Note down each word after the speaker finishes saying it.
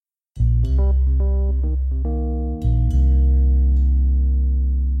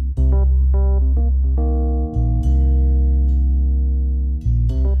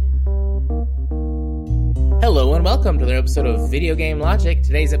Hello and welcome to another episode of Video Game Logic.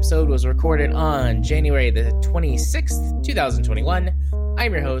 Today's episode was recorded on January the 26th, 2021.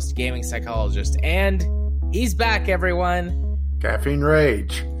 I'm your host, Gaming Psychologist, and he's back, everyone. Caffeine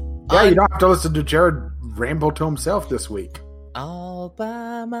Rage. Yeah, you don't have to listen to Jared ramble to himself this week. All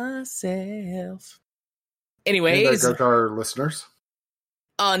by myself. Anyways, and there goes our listeners.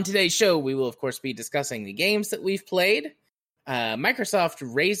 On today's show, we will, of course, be discussing the games that we've played. Microsoft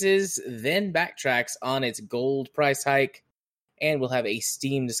raises, then backtracks on its gold price hike, and we'll have a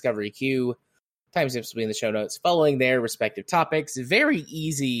Steam Discovery queue. Timestamps will be in the show notes following their respective topics. Very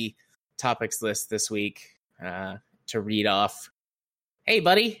easy topics list this week to read off. Hey,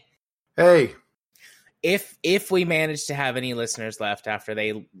 buddy. Hey. If we manage to have any listeners left after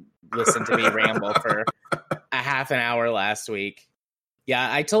they listened to me ramble for a half an hour last week. Yeah,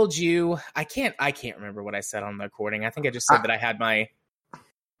 I told you I can't remember what I said on the recording. I think I just said that I had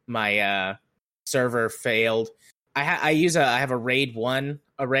my server failed. I have a RAID 1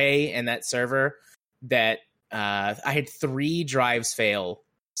 array in that server that I had 3 drives fail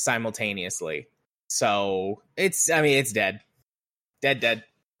simultaneously. So it's dead. Dead.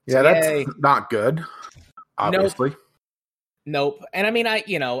 Yeah, that's not good. Obviously. Nope. And I mean,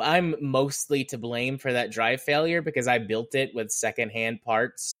 I'm mostly to blame for that drive failure because I built it with secondhand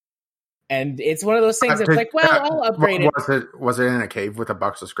parts. And it's one of those things that's like, well, I'll upgrade it. Was it in a cave with a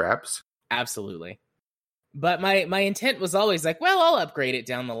box of scraps? Absolutely. But my intent was always like, well, I'll upgrade it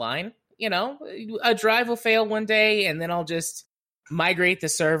down the line. You know, a drive will fail one day and then I'll just migrate the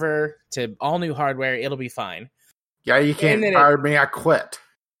server to all new hardware. It'll be fine. Yeah, you can't fire me. I quit.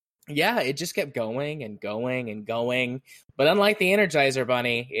 Yeah, it just kept going and going and going. But unlike the Energizer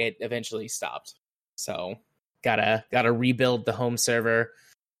Bunny, it eventually stopped. So gotta rebuild the home server.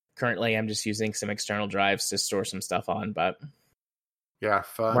 Currently, I'm just using some external drives to store some stuff on. But yeah,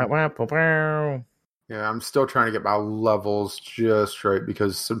 fun. Yeah, I'm still trying to get my levels just right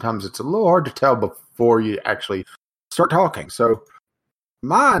because sometimes it's a little hard to tell before you actually start talking. So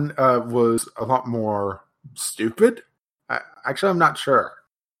mine was a lot more stupid. I'm not sure.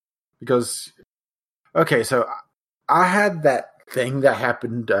 Because, okay, so I had that thing that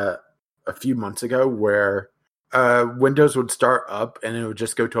happened a few months ago where Windows would start up and it would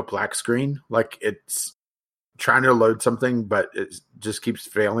just go to a black screen. Like it's trying to load something, but it just keeps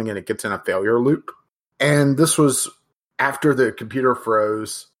failing and it gets in a failure loop. And this was after the computer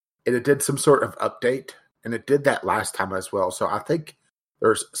froze and it did some sort of update. And it did that last time as well. So I think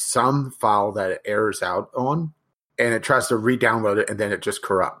there's some file that it errors out on. And it tries to re-download it, and then it just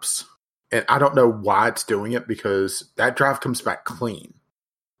corrupts. And I don't know why it's doing it, because that drive comes back clean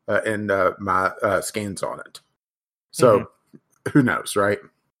in my scans on it. So, Who knows, right?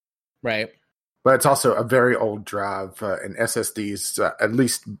 Right. But it's also a very old drive, and SSDs, at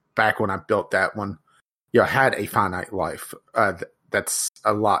least back when I built that one, had a finite life. That's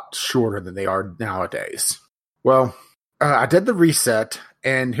a lot shorter than they are nowadays. Well, I did the reset,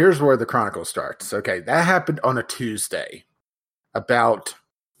 and here's where the chronicle starts. Okay, that happened on a Tuesday, about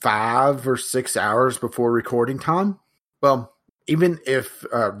 5 or 6 hours before recording time. Well, even if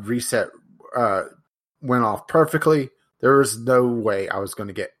reset went off perfectly, there was no way I was going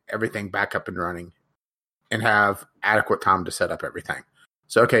to get everything back up and running and have adequate time to set up everything.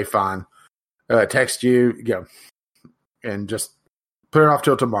 So, okay, fine. Text you, and just put it off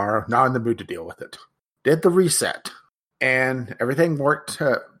till tomorrow. Not in the mood to deal with it. Did the reset. And everything worked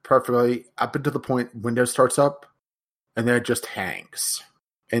perfectly up until the point Windows starts up, and then it just hangs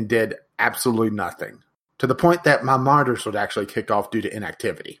and did absolutely nothing. To the point that my monitors would actually kick off due to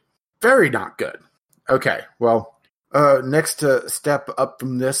inactivity. Very not good. Okay, well, next step up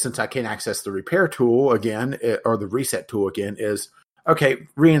from this, since I can't access the repair tool again, or the reset tool again, is, okay,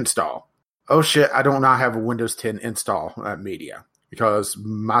 reinstall. Oh shit, I do not have a Windows 10 install media, because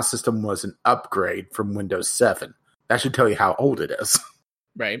my system was an upgrade from Windows 7. That should tell you how old it is.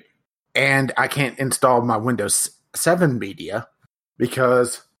 Right. And I can't install my Windows 7 media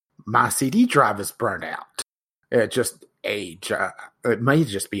because my CD drive is burnt out. It just age. It may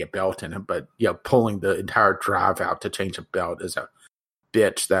just be a belt in it, but pulling the entire drive out to change a belt is a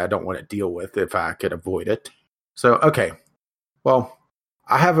bitch that I don't want to deal with if I could avoid it. So, okay. Well,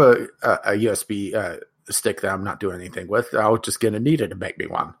 I have a USB stick that I'm not doing anything with. I was just going to need it to make me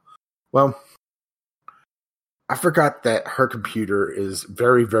one. Well, I forgot that her computer is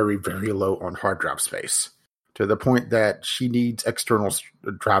very, very, very low on hard drive space, to the point that she needs external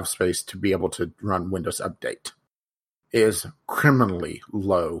drive space to be able to run Windows Update. is criminally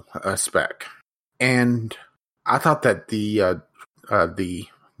low spec. And I thought that the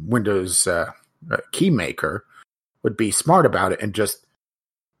Windows keymaker would be smart about it and just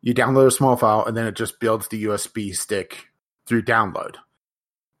you download a small file and then it just builds the USB stick through download.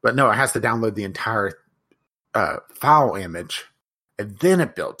 But no, it has to download the entire file image and then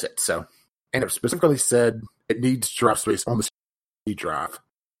it builds it. So, and it specifically said it needs drive space on the C drive.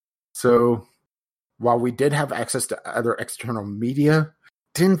 So while we did have access to other external media,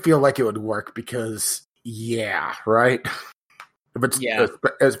 didn't feel like it would work because, yeah, right? If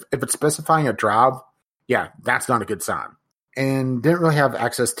it's specifying a drive, yeah, that's not a good sign. And didn't really have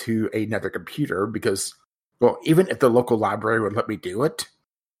access to another computer because, well, even if the local library would let me do it,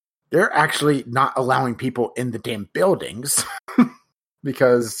 they're actually not allowing people in the damn buildings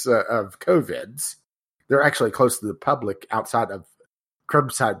because of COVIDs. They're actually close to the public outside of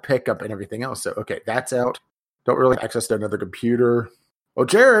curbside pickup and everything else. So, okay, that's out. Don't really have access to another computer. Well,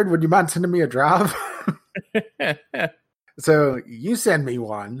 Jared, would you mind sending me a drive? So you send me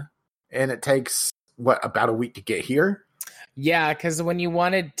one, and it takes, about a week to get here? Yeah, because when you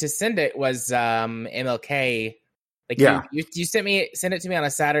wanted to send it was MLK. Like you sent it to me on a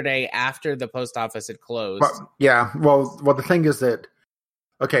Saturday after the post office had closed. Well, the thing is that,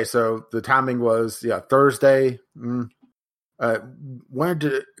 okay, so the timing was, Thursday.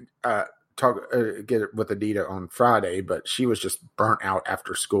 Wanted to get it with Anita on Friday, but she was just burnt out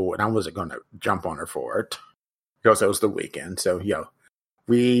after school, and I wasn't going to jump on her for it because it was the weekend. So,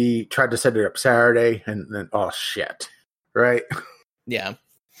 we tried to set it up Saturday, and then, oh, shit. Right? Yeah.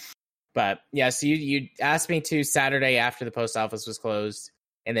 But, so you asked me to Saturday after the post office was closed,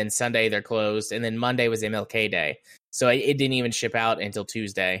 and then Sunday they're closed, and then Monday was MLK Day. So it didn't even ship out until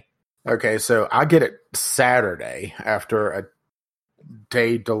Tuesday. Okay, so I get it Saturday after a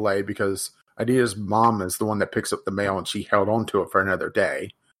day delay because Anita's mom is the one that picks up the mail, and she held on to it for another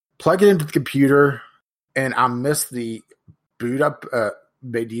day. Plug it into the computer, and I missed the boot up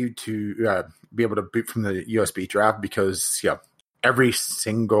menu to be able to boot from the USB drive because every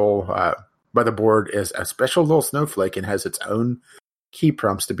single motherboard is a special little snowflake and has its own key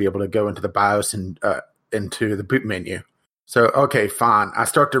prompts to be able to go into the BIOS and into the boot menu. So, okay, fine. I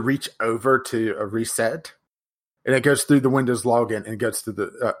start to reach over to a reset, and it goes through the Windows login and goes to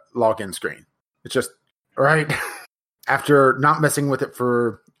the login screen. It's just, right? After not messing with it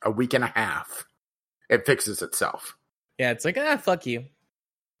for a week and a half, it fixes itself. Yeah, it's like, fuck you.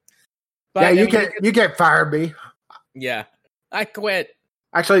 But, you can't fire me. Yeah, I quit.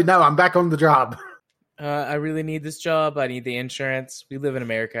 Actually, no, I'm back on the job. I really need this job. I need the insurance. We live in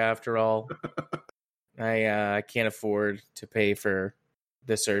America, after all. I can't afford to pay for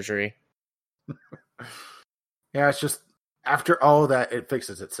the surgery. Yeah, it's just, after all that, it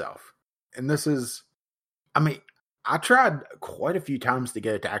fixes itself. And this is, I tried quite a few times to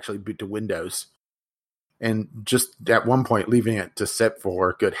get it to actually boot to Windows. And just at one point, leaving it to sit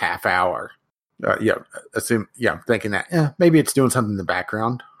for a good half hour. Thinking that, maybe it's doing something in the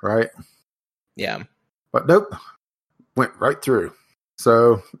background, right? Yeah. But nope, went right through.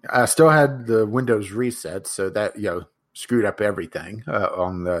 So I still had the Windows reset, so that, screwed up everything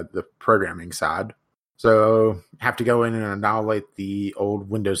on the programming side. So have to go in and annihilate the old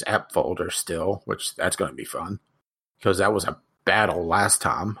Windows app folder still, which that's going to be fun because that was a battle last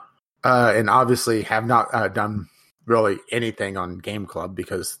time. And obviously have not done really anything on Game Club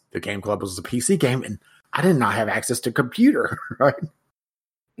because the Game Club was a PC game and I did not have access to computer, right?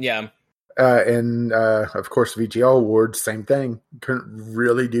 Yeah. And of course, VGL Awards, same thing. Couldn't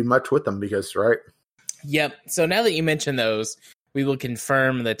really do much with them because, right? Yep. So now that you mention those, we will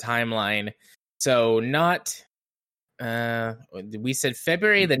confirm the timeline. So not, we said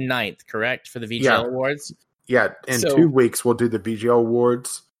February the 9th, correct? For the VGL Awards? Yeah. In 2 weeks, we'll do the VGL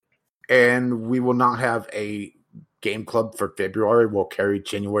Awards. And we will not have a Game Club for February. We'll carry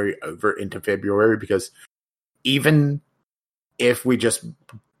January over into February because even if we just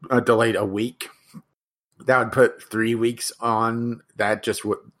delayed a week, that would put 3 weeks on that just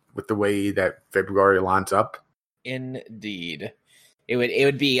with the way that February lines up. Indeed. It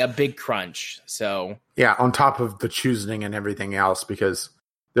would be a big crunch. So yeah, on top of the choosing and everything else, because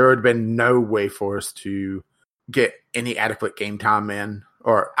there would have been no way for us to get any adequate game time in.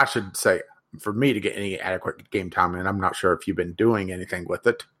 Or I should say, for me to get any adequate game time in, I'm not sure if you've been doing anything with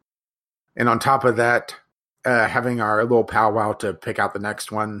it. And on top of that, having our little powwow to pick out the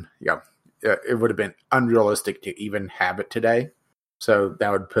next one, it would have been unrealistic to even have it today. So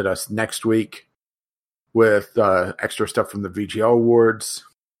that would put us next week with extra stuff from the VGL Awards.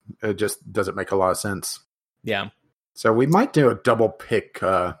 It just doesn't make a lot of sense. Yeah. So we might do a double pick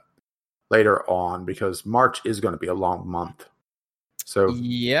later on because March is going to be a long month. So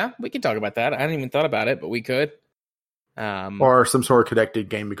yeah, we can talk about that. I hadn't even thought about it, but we could. Or some sort of connected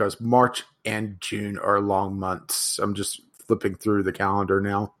game because March and June are long months. I'm just flipping through the calendar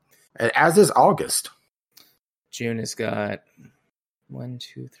now. And as is August. June has got 1,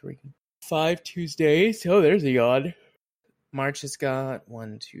 2, 3, 5 Tuesdays. Oh, there's a yawn. March has got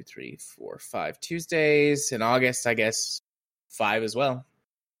 1, 2, 3, 4, 5 Tuesdays. And August, I guess, 5 as well.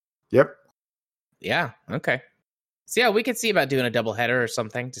 Yep. Yeah, okay. So yeah, we could see about doing a doubleheader or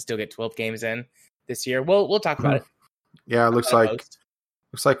something to still get 12 games in this year. We'll talk about it. Yeah, it looks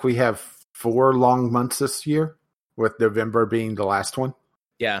like we have 4 long months this year, with November being the last one.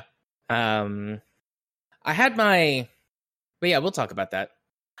 Yeah. I had my... But yeah, we'll talk about that.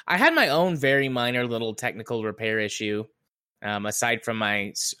 I had my own very minor little technical repair issue, aside from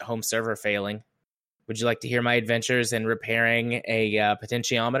my home server failing. Would you like to hear my adventures in repairing a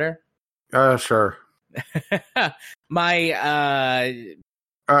potentiometer? Sure. My...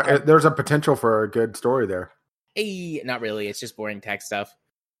 there's a potential for a good story there. Not really. It's just boring tech stuff.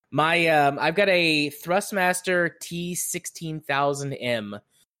 I've got a Thrustmaster T16000M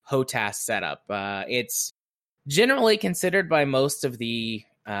HOTAS setup. It's generally considered by most of the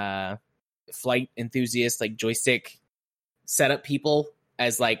flight enthusiasts, like joystick setup people,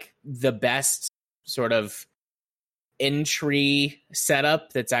 as like the best sort of entry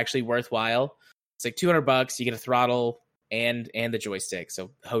setup that's actually worthwhile. It's like $200. You get a throttle and the joystick.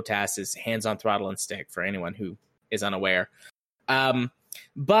 So HOTAS is hands-on throttle and stick for anyone who is unaware.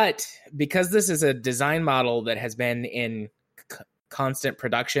 But because this is a design model that has been in constant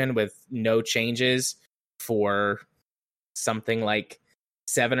production with no changes for something like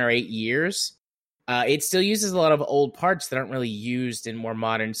 7 or 8 years, it still uses a lot of old parts that aren't really used in more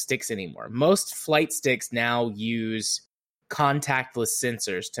modern sticks anymore. Most flight sticks now use contactless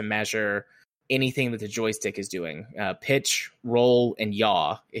sensors to measure anything that the joystick is doing. Pitch, roll, and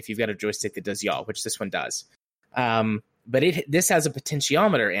yaw, if you've got a joystick that does yaw, which this one does. But this has a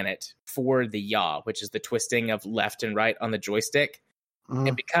potentiometer in it for the yaw, which is the twisting of left and right on the joystick.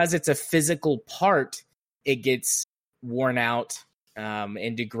 And because it's a physical part, it gets worn out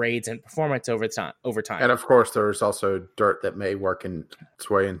and degrades in performance over time. And of course, there's also dirt that may work its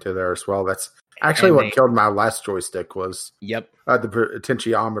way into there as well. That's actually what killed my last joystick was the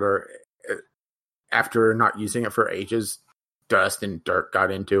potentiometer. After not using it for ages, dust and dirt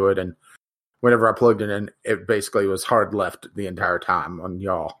got into it, and whenever I plugged it in, it basically was hard left the entire time on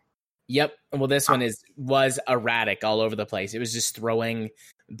yaw. Yep. Well, this one was erratic all over the place. It was just throwing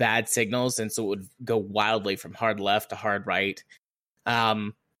bad signals, and so it would go wildly from hard left to hard right.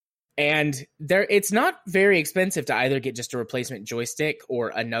 And it's not very expensive to either get just a replacement joystick or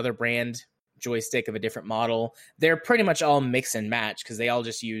another brand joystick of a different model. They're pretty much all mix and match because they all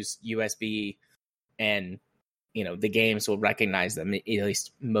just use USB, and the games will recognize them, at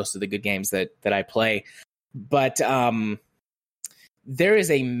least most of the good games that I play. But there is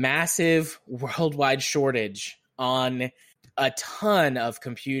a massive worldwide shortage on a ton of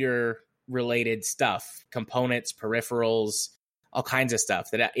computer-related stuff, components, peripherals, all kinds of stuff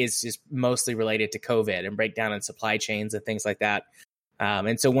that is just mostly related to COVID and breakdown in supply chains and things like that.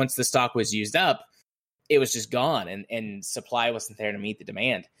 And so once the stock was used up, it was just gone, and supply wasn't there to meet the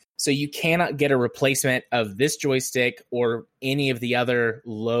demand. So you cannot get a replacement of this joystick or any of the other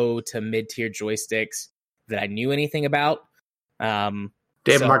low to mid-tier joysticks that I knew anything about.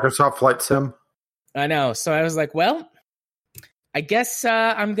 Microsoft Flight Sim. I know. So I was like, well, I guess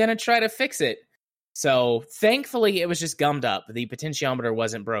I'm going to try to fix it. So thankfully, it was just gummed up. The potentiometer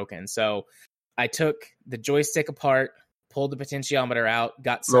wasn't broken. So I took the joystick apart, pulled the potentiometer out,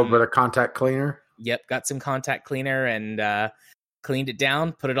 got some... A little bit of contact cleaner. Yep, got some contact cleaner and cleaned it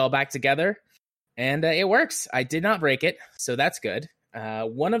down, put it all back together, and it works. I did not break it, so that's good.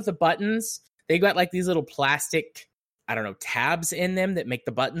 One of the buttons, they got like these little plastic, tabs in them that make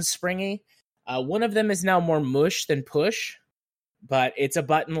the buttons springy. One of them is now more mush than push, but it's a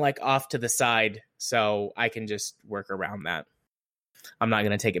button like off to the side, so I can just work around that. I'm not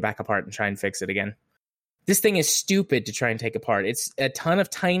going to take it back apart and try and fix it again. This thing is stupid to try and take apart. It's a ton of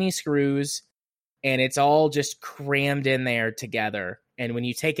tiny screws, and it's all just crammed in there together. And when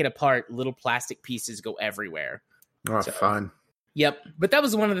you take it apart, little plastic pieces go everywhere. Oh, fun. Yep. But that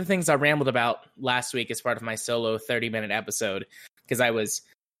was one of the things I rambled about last week as part of my solo 30-minute episode, because I was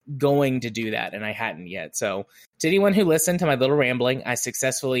going to do that, and I hadn't yet. So to anyone who listened to my little rambling, I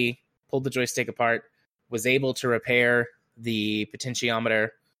successfully pulled the joystick apart, was able to repair the potentiometer,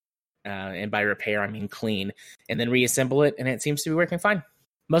 and by repair, I mean clean, and then reassemble it, and it seems to be working fine.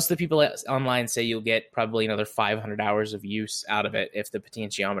 most of the people online say you'll get probably another 500 hours of use out of it if the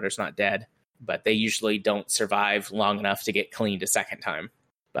potentiometer's not dead. But they usually don't survive long enough to get cleaned a second time.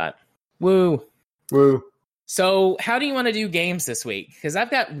 But woo. So how do you want to do games this week? Because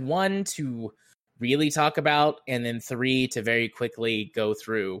I've got 1 to really talk about, and then 3 to very quickly go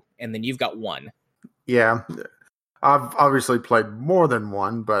through, and then you've got 1. Yeah, I've obviously played more than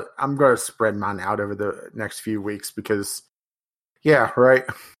 1, but I'm going to spread mine out over the next few weeks because, yeah, right.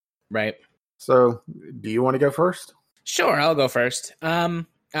 Right. So, do you want to go first? Sure, I'll go first.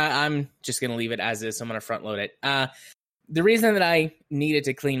 I'm just going to leave it as is. So I'm going to front load it. The reason that I needed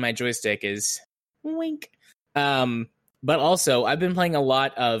to clean my joystick is wink. But also, I've been playing a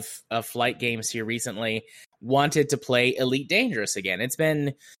lot of flight games here recently. Wanted to play Elite Dangerous again. It's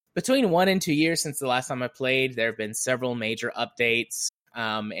been between 1 and 2 years since the last time I played. There have been several major updates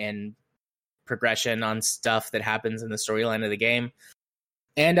and progression on stuff that happens in the storyline of the game.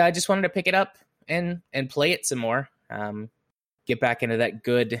 And I just wanted to pick it up and play it some more. Get back into that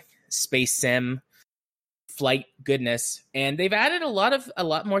good space sim flight goodness. And they've added a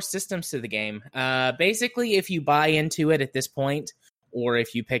lot more systems to the game. Basically, if you buy into it at this point, or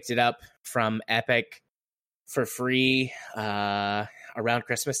if you picked it up from Epic for free around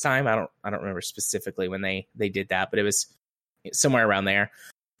Christmas time, I don't remember specifically when they did that, but it was somewhere around there.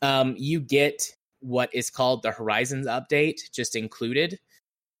 You get what is called the Horizons update just included,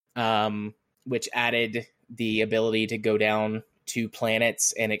 which added the ability to go down to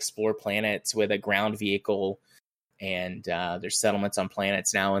planets and explore planets with a ground vehicle, and there's settlements on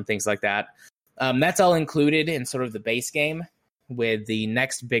planets now and things like that. That's all included in sort of the base game, with the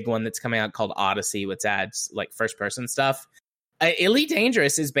next big one that's coming out called Odyssey, which adds like first person stuff. Elite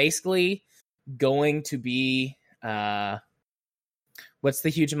Dangerous is basically going to be what's the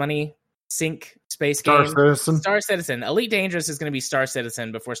huge money sink space game? Star Citizen. Elite Dangerous is going to be Star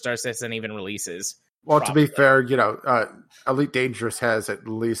Citizen before Star Citizen even releases. Well, probably. To be fair, Elite Dangerous has at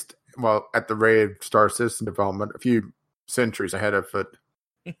least, at the rate of Star Citizen development, a few centuries ahead of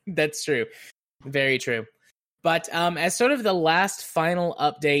it. That's true. Very true. But as sort of the last final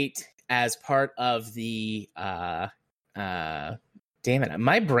update as part of the damn it,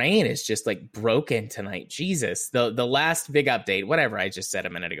 my brain is just like broken tonight. Jesus. The last big update, whatever I just said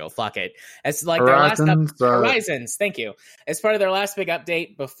a minute ago. Fuck it. It's like Horizons, their last Horizons. Thank you. As part of their last big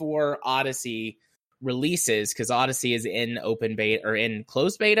update before Odyssey releases, because Odyssey is in open beta or in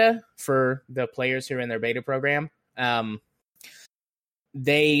closed beta for the players who are in their beta program.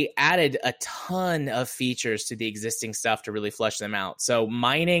 They added a ton of features to the existing stuff to really flesh them out. So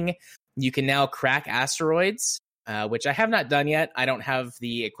mining, you can now crack asteroids, which I have not done yet. I don't have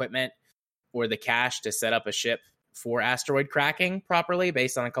the equipment or the cash to set up a ship for asteroid cracking properly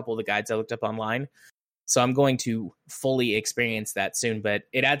based on a couple of the guides I looked up online. So I'm going to fully experience that soon, but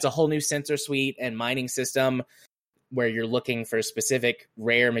it adds a whole new sensor suite and mining system where you're looking for specific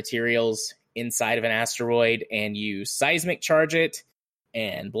rare materials inside of an asteroid, and you seismic charge it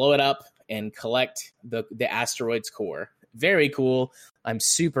and blow it up and collect the asteroid's core. Very cool. I'm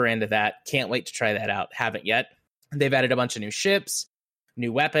super into that. Can't wait to try that out. Haven't yet. They've added a bunch of new ships,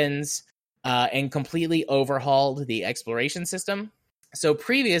 new weapons, and completely overhauled the exploration system. So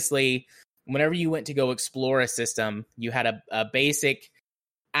previously, whenever you went to go explore a system, you had a basic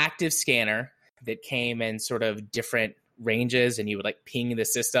active scanner that came in sort of different ranges, and you would like ping the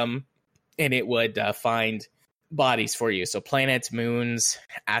system and it would find bodies for you. So planets, moons,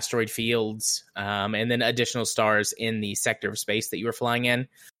 asteroid fields, and then additional stars in the sector of space that you were flying in.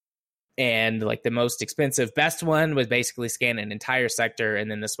 And like the most expensive, best one was basically scan an entire sector,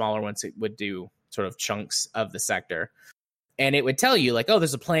 and then the smaller ones would do sort of chunks of the sector. And it would tell you like, oh,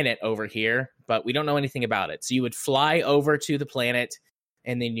 there's a planet over here, but we don't know anything about it. So you would fly over to the planet,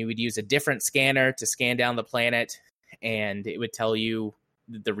 and then you would use a different scanner to scan down the planet, and it would tell you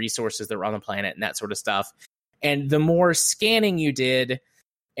the resources that were on the planet and that sort of stuff. And the more scanning you did,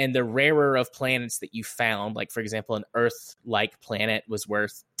 and the rarer of planets that you found, like, for example, an Earth-like planet was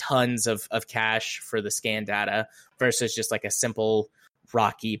worth tons of cash for the scan data versus just like a simple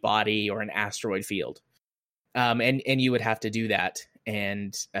rocky body or an asteroid field. And you would have to do that.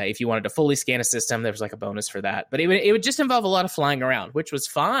 And if you wanted to fully scan a system, there was like a bonus for that. But it would just involve a lot of flying around, which was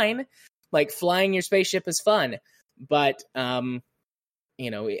fine. Like flying your spaceship is fun. But,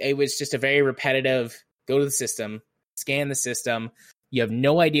 it was just a very repetitive, go to the system, scan the system. You have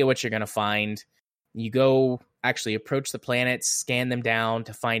no idea what you're going to find. You go actually approach the planets, scan them down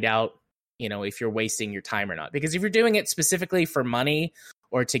to find out, if you're wasting your time or not. Because if you're doing it specifically for money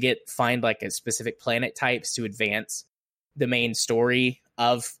or to find like a specific planet types to advance the main story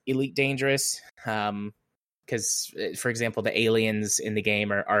of Elite Dangerous, because because, for example, the aliens in the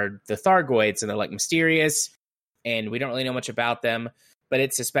game are the Thargoids, and they're like mysterious, and we don't really know much about them, but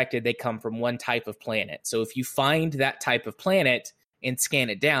it's suspected they come from one type of planet. So if you find that type of planet and scan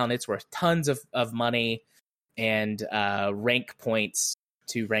it down, it's worth tons of money and rank points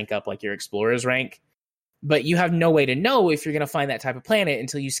to rank up like your explorer's rank. But you have no way to know if you're going to find that type of planet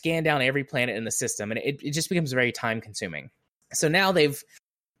until you scan down every planet in the system, and it just becomes very time consuming. So now they've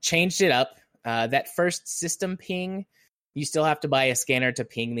changed it up. That first system ping, you still have to buy a scanner to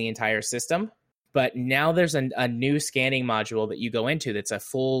ping the entire system. But now there's a new scanning module that you go into that's a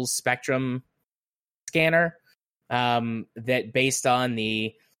full spectrum scanner that, based on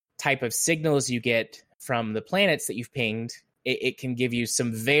the type of signals you get from the planets that you've pinged, it can give you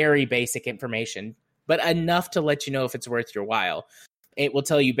some very basic information, but enough to let you know if it's worth your while. It will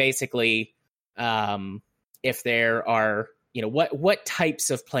tell you basically if there are, what types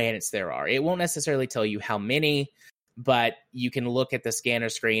of planets there are. It won't necessarily tell you how many, but you can look at the scanner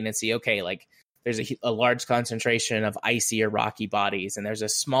screen and see, okay, like there's a large concentration of icy or rocky bodies, and there's a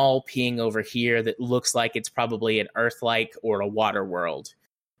small ping over here that looks like it's probably an Earth-like or a water world,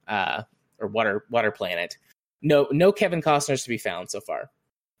 or water planet. No Kevin Costner's to be found so far.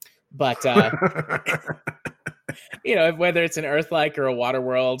 But, whether it's an Earth-like or a water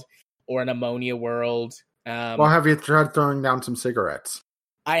world or an ammonia world. Well, have you tried throwing down some cigarettes?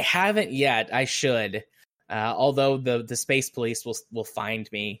 I haven't yet. I should. Although the space police will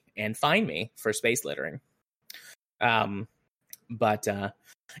find me and fine me for space littering. But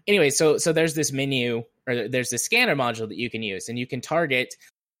anyway, so there's this menu, or there's this scanner module that you can use, and you can target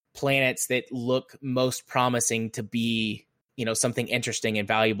planets that look most promising to be, something interesting and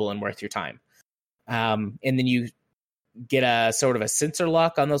valuable and worth your time. And then you get a sort of a sensor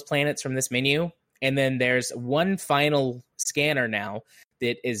lock on those planets from this menu. And then there's one final scanner now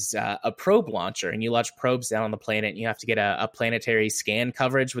that is a probe launcher, and you launch probes down on the planet, and you have to get a planetary scan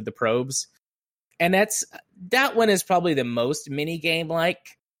coverage with the probes. And that one is probably the most mini game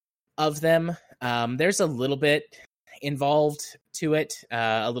like of them. There's a little bit involved to it,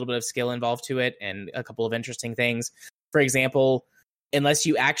 a little bit of skill involved to it, and a couple of interesting things. For example, unless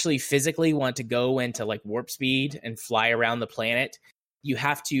you actually physically want to go into like warp speed and fly around the planet, you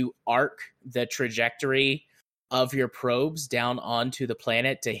have to arc the trajectory of your probes down onto the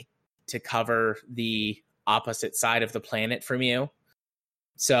planet to cover the opposite side of the planet from you.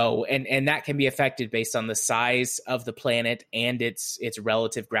 So, and that can be affected based on the size of the planet and its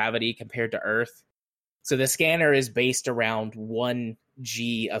relative gravity compared to Earth. So the scanner is based around 1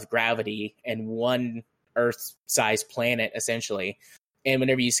 G of gravity and 1 Earth-sized planet, essentially. And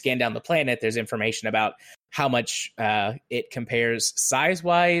whenever you scan down the planet, there's information about how much it compares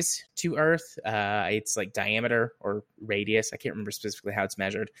size-wise to Earth. It's like diameter or radius. I can't remember specifically how it's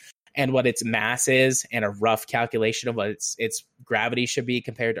measured. And what its mass is, and a rough calculation of what its gravity should be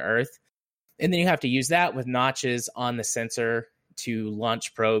compared to Earth. And then you have to use that with notches on the sensor to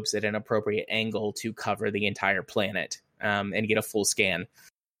launch probes at an appropriate angle to cover the entire planet and get a full scan.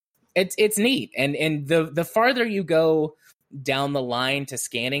 It's neat. And the farther you go down the line to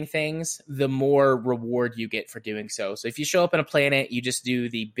scanning things, the more reward you get for doing so. So if you show up on a planet, you just do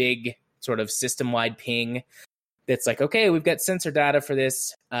the big sort of system-wide ping that's like, okay, we've got sensor data for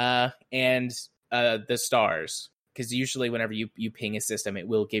this and the stars. Because usually whenever you ping a system, it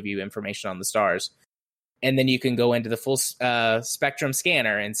will give you information on the stars. And then you can go into the full spectrum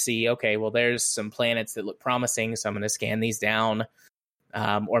scanner and see, okay, well, there's some planets that look promising, so I'm going to scan these down.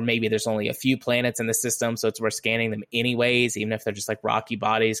 Or maybe there's only a few planets in the system, so it's worth scanning them anyways, even if they're just like rocky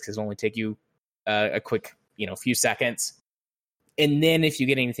bodies, because it'll only take you a quick, few seconds. And then if you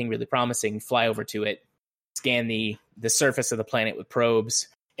get anything really promising, fly over to it, scan the surface of the planet with probes,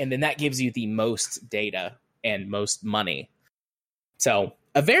 and then that gives you the most data and most money. So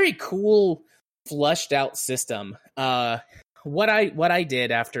a very cool, flushed out system. What I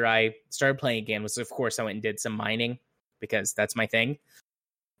did after I started playing again was, of course, I went and did some mining, because that's my thing.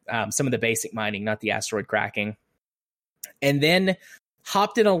 Some of the basic mining, not the asteroid cracking. And then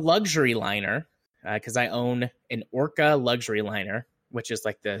hopped in a luxury liner, because I own an Orca luxury liner, which is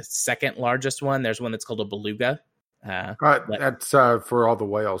like the second largest one. There's one that's called a Beluga. That's for all the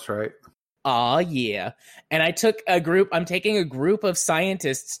whales, right? Aw, yeah. And I'm taking a group of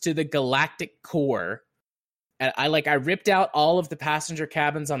scientists to the galactic core. And I ripped out all of the passenger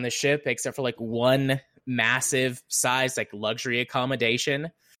cabins on the ship, except for like one massive size, like luxury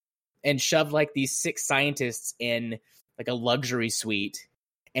accommodation, and shoved like these 6 scientists in like a luxury suite,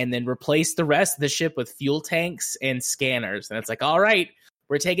 and then replaced the rest of the ship with fuel tanks and scanners. And it's like, all right,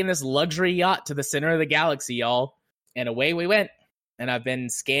 we're taking this luxury yacht to the center of the galaxy, y'all. And away we went. And I've been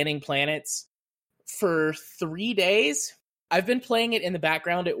scanning planets for 3 days. I've been playing it in the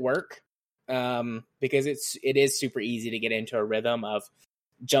background at work because it is super easy to get into a rhythm of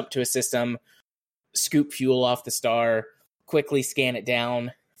jump to a system, scoop fuel off the star, quickly scan it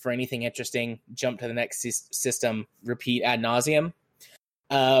down for anything interesting, jump to the next system, repeat ad nauseum.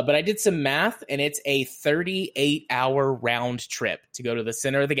 But I did some math, and it's a 38-hour round trip to go to the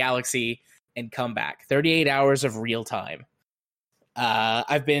center of the galaxy and come back. 38 hours of real time.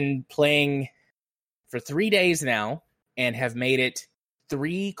 I've been playing for 3 days now and have made it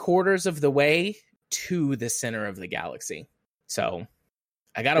 3/4 of the way to the center of the galaxy. So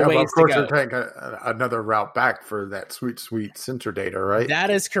I got a ways to go. Of course, you're taking another route back for that sweet sensor data, right? That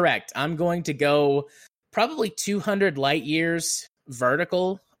is correct. I'm going to go probably 200 light years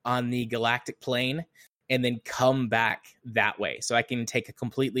vertical on the galactic plane and then come back that way. So I can take a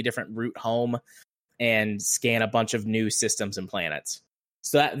completely different route home and scan a bunch of new systems and planets.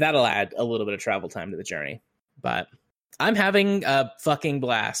 So that'll add a little bit of travel time to the journey. But I'm having a fucking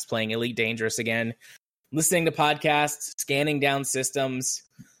blast playing Elite Dangerous again, listening to podcasts, scanning down systems,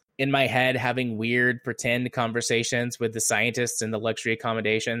 in my head having weird pretend conversations with the scientists in the luxury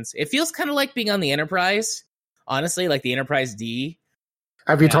accommodations. It feels kind of like being on the Enterprise, honestly, like the Enterprise D.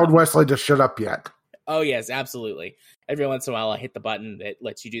 Have you told Wesley to shut up yet? Oh, yes, absolutely. Every once in a while, I hit the button that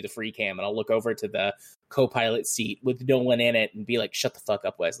lets you do the free cam, and I'll look over to the co-pilot seat with no one in it and be like, shut the fuck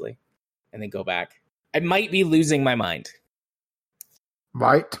up, Wesley, and then go back. I might be losing my mind.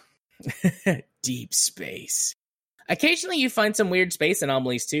 Right? Deep space. Occasionally you find some weird space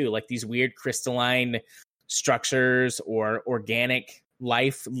anomalies too, like these weird crystalline structures or organic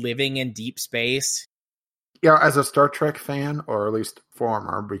life living in deep space. Yeah, as a Star Trek fan, or at least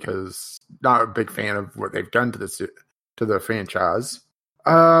former, because not a big fan of what they've done to the franchise.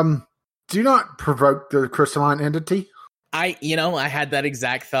 Do not provoke the crystalline entity. I had that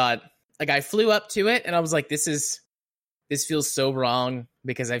exact thought. Like, I flew up to it and I was like, this feels so wrong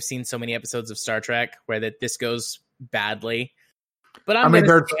because I've seen so many episodes of Star Trek where this goes badly. But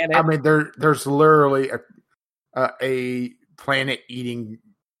there's literally a planet-eating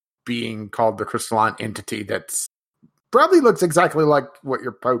being called the crystalline entity that's probably looks exactly like what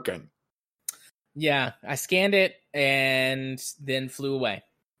you're poking. Yeah, I scanned it and then flew away.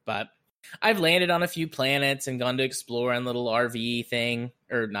 But I've landed on a few planets and gone to explore on a little RV thing,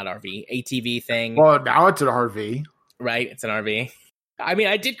 or not RV, ATV thing. Well, now it's an RV. Right, it's an RV. I mean,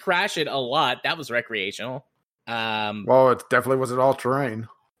 I did crash it a lot. That was recreational. Well, it definitely wasn't all terrain.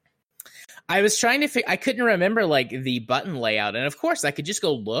 I was trying to I couldn't remember like the button layout, and of course I could just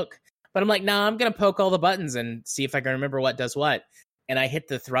go look, but I'm like, nah, I'm gonna poke all the buttons and see if I can remember what does what. And I hit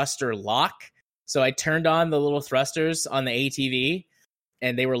the thruster lock, so I turned on the little thrusters on the ATV,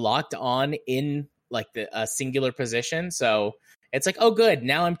 and they were locked on in like a singular position. So it's like, oh, good,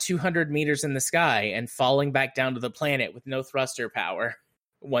 now I'm 200 meters in the sky and falling back down to the planet with no thruster power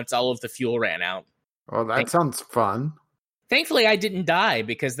once all of the fuel ran out. Well, that sounds fun. Thankfully, I didn't die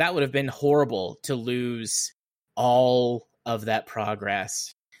because that would have been horrible to lose all of that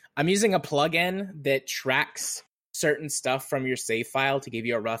progress. I'm using a plugin that tracks certain stuff from your save file to give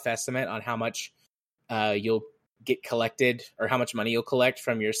you a rough estimate on how much you'll get collected or how much money you'll collect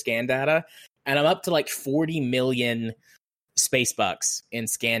from your scan data. And I'm up to like 40 million space bucks in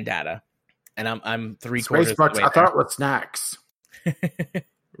scan data. And I'm 3/4 space bucks. I thought it was snacks.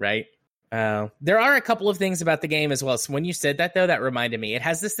 Right. There are a couple of things about the game as well. So when you said that, though, that reminded me. It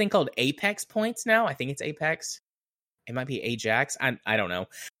has this thing called Apex points now. I think it's Apex. It might be Ajax. I don't know.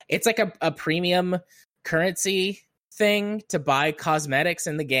 It's like a premium currency thing to buy cosmetics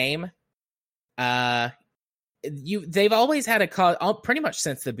in the game. They've always had pretty much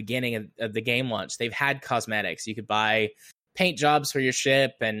since the beginning of the game launch. They've had cosmetics. You could buy paint jobs for your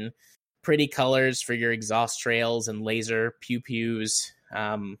ship and pretty colors for your exhaust trails and laser pew-pews.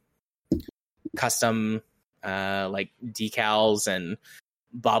 Custom like decals and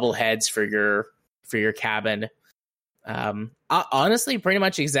bobbleheads for your cabin. Honestly, pretty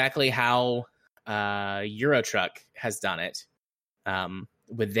much exactly how Eurotruck has done it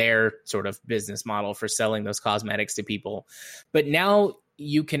with their sort of business model for selling those cosmetics to people. But now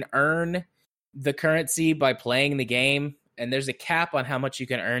you can earn the currency by playing the game, and there's a cap on how much you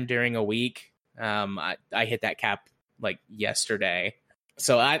can earn during a week. I hit that cap like yesterday.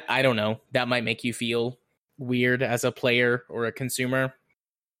 So I don't know. That might make you feel weird as a player or a consumer.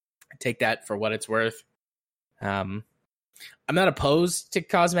 Take that for what it's worth. I'm not opposed to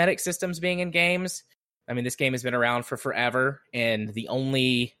cosmetic systems being in games. I mean, this game has been around for forever, and the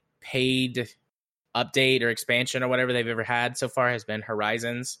only paid update or expansion or whatever they've ever had so far has been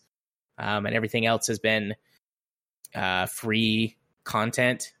Horizons, and everything else has been free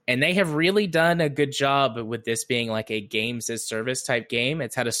content, and they have really done a good job with this being like a games as service type game.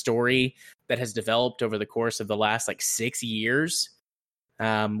 It's had a story that has developed over the course of the last like 6 years,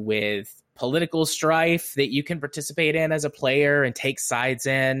 with political strife that you can participate in as a player and take sides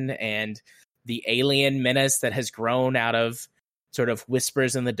in, and the alien menace that has grown out of sort of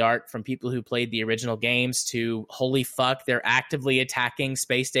whispers in the dark from people who played the original games to, holy fuck, they're actively attacking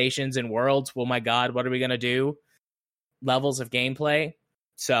space stations and worlds. Oh my God, what are we going to do? Levels of gameplay.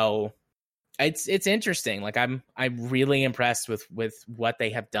 So it's interesting. Like I'm really impressed with what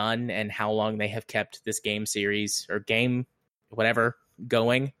they have done and how long they have kept this game series or game whatever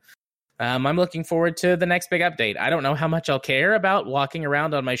going. I'm looking forward to the next big update. I don't know how much I'll care about walking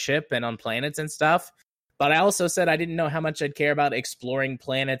around on my ship and on planets and stuff, but I also said I didn't know how much I'd care about exploring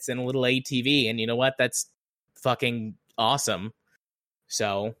planets in a little ATV, and you know what? That's fucking awesome.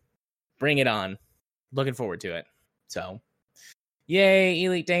 So bring it on. Looking forward to it. So yay,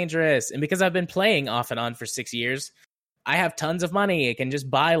 Elite Dangerous. And because I've been playing off and on for 6 years, I have tons of money. I can just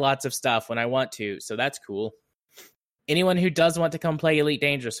buy lots of stuff when I want to, so that's cool. Anyone who does want to come play Elite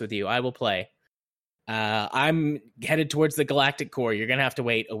Dangerous with you, I will play. I'm headed towards the Galactic Core. You're going to have to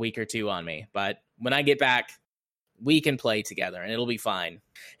wait a week or two on me. But when I get back, we can play together, and it'll be fine.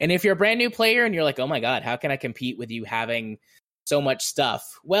 And if you're a brand new player and you're like, oh my God, how can I compete with you having so much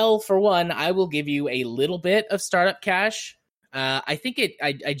stuff? Well, for one, I will give you a little bit of startup cash.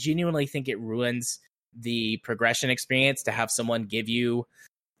 I genuinely think it ruins the progression experience to have someone give you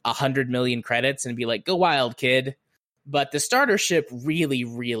 100 million credits and be like, go wild, kid. But the starter ship really,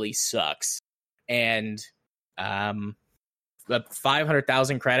 really sucks. And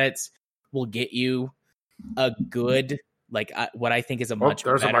 500,000 credits will get you a good, like what I think is a much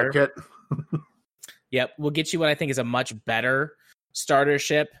better. There's a market. Yep, we'll get you what I think is a much better starter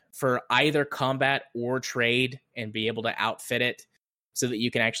ship for either combat or trade, and be able to outfit it so that you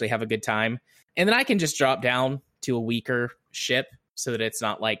can actually have a good time. And then I can just drop down to a weaker ship so that it's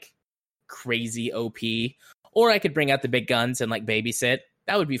not like crazy OP. Or I could bring out the big guns and like babysit.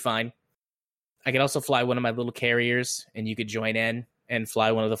 That would be fine. I could also fly one of my little carriers, and you could join in and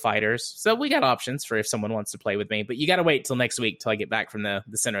fly one of the fighters. So we got options for if someone wants to play with me. But you got to wait till next week till I get back from the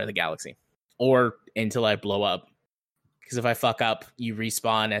center of the galaxy. Or until I blow up. Because if I fuck up, you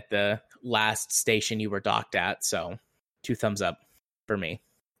respawn at the last station you were docked at. So 2 thumbs up for me.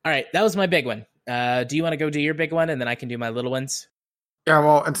 All right, that was my big one. Do you want to go do your big one, and then I can do my little ones? Yeah,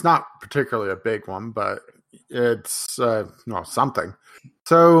 well, it's not particularly a big one, but it's something.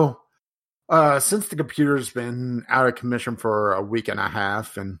 So since the computer's been out of commission for a week and a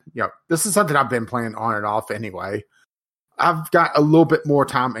half, and this is something I've been playing on and off anyway, I've got a little bit more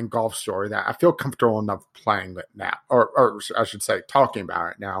time in Golf Story that I feel comfortable enough playing it now, or I should say talking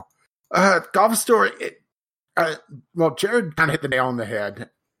about it now. Golf Story, Jared kind of hit the nail on the head.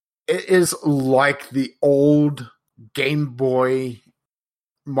 It is like the old Game Boy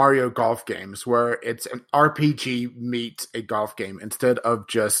Mario Golf games, where it's an RPG meets a golf game instead of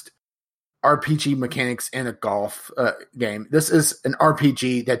just RPG mechanics in a golf game. This is an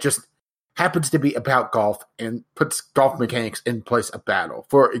RPG that just happens to be about golf and puts golf mechanics in place of battle.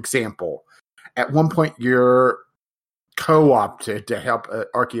 For example, at one point you're co-opted to help an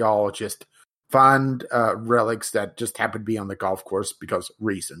archaeologist find relics that just happen to be on the golf course because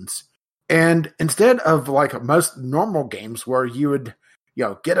reasons. And instead of like most normal games where you would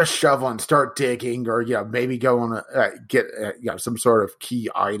get a shovel and start digging, or maybe go on get some sort of key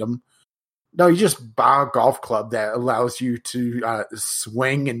item. No, you just buy a golf club that allows you to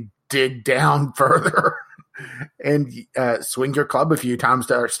swing and dig down further, and swing your club a few times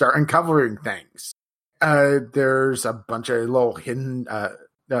to start uncovering things. There's a bunch of little hidden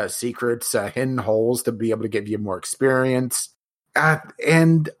secrets, hidden holes to be able to give you more experience,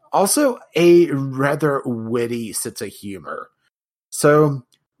 and also a rather witty sense of humor. So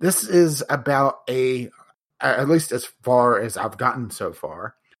this is about at least as far as I've gotten so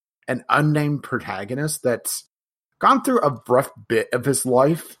far, an unnamed protagonist that's gone through a rough bit of his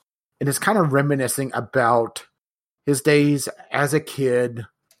life and is kind of reminiscing about his days as a kid,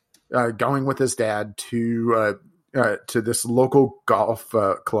 going with his dad to this local golf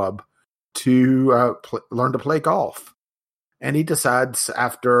club to learn to play golf. And he decides,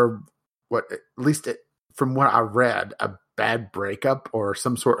 after from what I read, a bad breakup or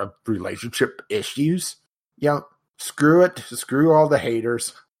some sort of relationship issues, screw it, screw all the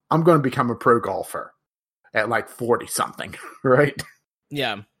haters. I'm going to become a pro golfer at like 40 something, right?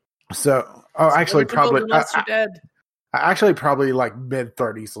 Yeah. So, actually, probably like mid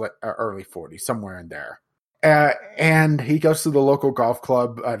 30s, early 40s, somewhere in there. And he goes to the local golf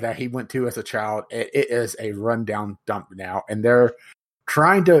club that he went to as a child. It is a rundown dump now, and they're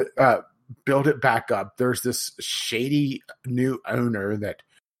trying to build it back up. There's this shady new owner that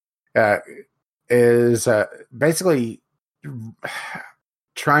is basically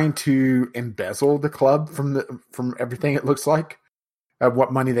trying to embezzle the club from everything it looks like,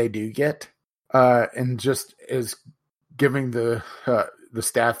 what money they do get, and just is giving the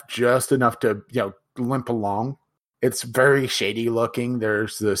staff just enough to limp along. It's very shady looking.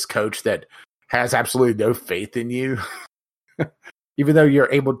 There's this coach that has absolutely no faith in you. Even though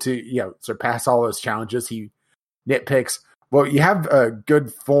you're able to surpass all those challenges, he nitpicks. Well, you have a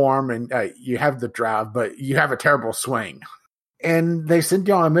good form and you have the drive, but you have a terrible swing. And they send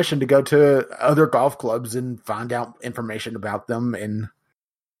you on a mission to go to other golf clubs and find out information about them. And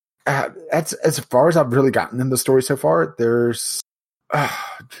that's as far as I've really gotten in the story so far. There's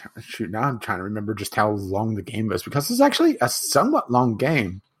now I'm trying to remember just how long the game is, because it's actually a somewhat long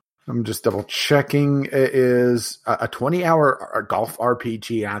game. I'm just double checking. It is a 20-hour golf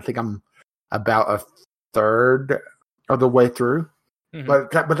RPG. And I think I'm about a third of the way through. Mm-hmm.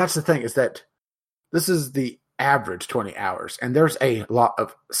 But that's the thing, is that this is the average 20 hours, and there's a lot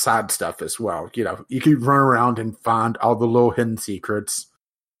of side stuff as well. You can run around and find all the little hidden secrets.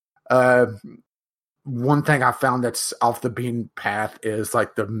 One thing I found that's off the beaten path is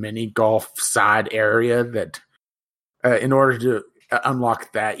like the mini golf side area that in order to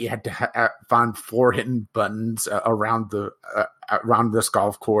unlock that, you had to find 4 hidden buttons around this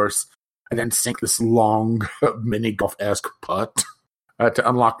golf course, and then sink this long mini golf-esque putt to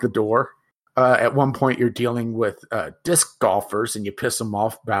unlock the door. At one point, you're dealing with disc golfers, and you piss them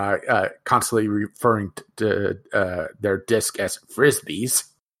off by constantly referring to their disc as frisbees.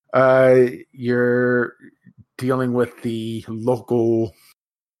 You're dealing with the local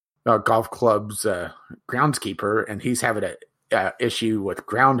golf club's groundskeeper, and he's having an issue with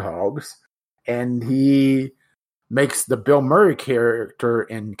groundhogs, and he makes the Bill Murray character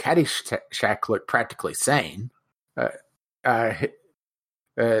in Caddyshack look practically sane.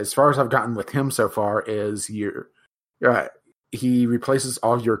 As far as I've gotten with him so far is he replaces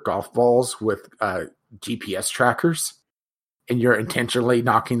all your golf balls with GPS trackers, and you're intentionally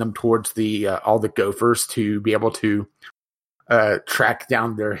knocking them towards all the gophers to be able to track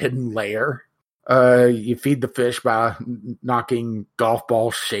down their hidden lair. You feed the fish by knocking golf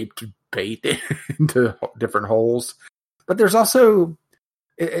ball shaped bait into different holes. But there's also,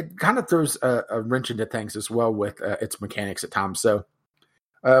 it kind of throws a wrench into things as well with its mechanics at times. So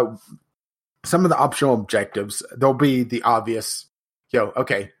some of the optional objectives, there'll be the obvious,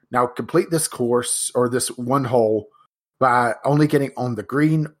 okay, now complete this course or this one hole by only getting on the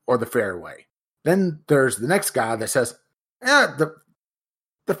green or the fairway. Then there's the next guy that says, the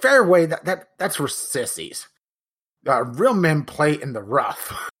fairway, that's for sissies. Real men play in the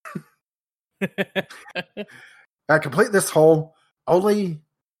rough. Complete this hole only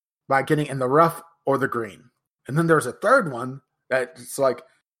by getting in the rough or the green. And then there's a third one that's like,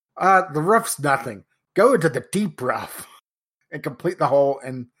 the rough's nothing. Go into the deep rough and complete the hole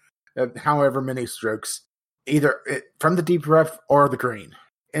in however many strokes, either from the deep rough or the green.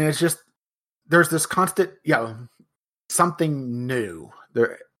 And it's just, there's this constant, something new.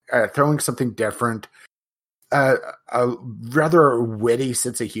 They're throwing something different, a rather witty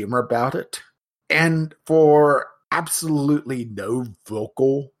sense of humor about it. And for absolutely no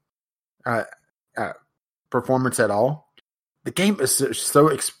vocal performance at all, the game is so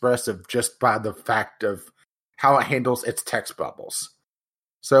expressive just by the fact of how it handles its text bubbles.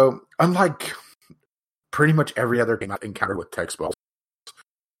 So, unlike pretty much every other game I've encountered with text bubbles,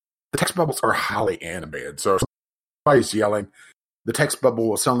 the text bubbles are highly animated. So, if somebody's yelling, the text bubble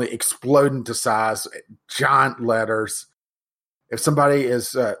will suddenly explode into size, giant letters. If somebody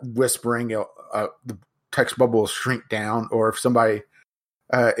is whispering, the text bubble will shrink down. Or if somebody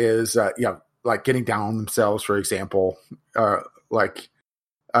is, like getting down on themselves, for example, oh, well,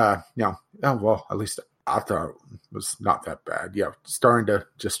 at least I thought it was not that bad. Starting to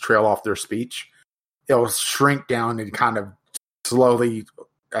just trail off their speech. It'll shrink down and kind of slowly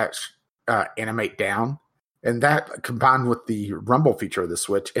animate down. And that, combined with the rumble feature of the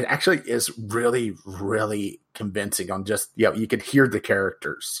Switch, it actually is really, really convincing on just, you can hear the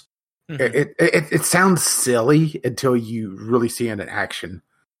characters. Mm-hmm. It sounds silly until you really see it in action,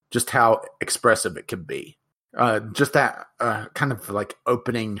 just how expressive it can be. Just that kind of like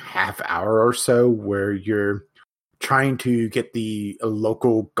opening half hour or so where you're trying to get the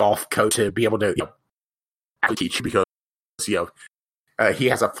local golf coach to be able to teach you, because he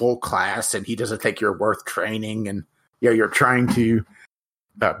has a full class and he doesn't think you're worth training, and you're trying to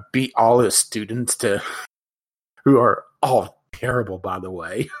beat all his students who are all terrible, by the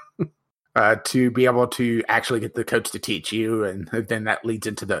way. to be able to actually get the coach to teach you, and then that leads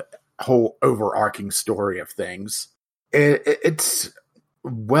into the whole overarching story of things. It's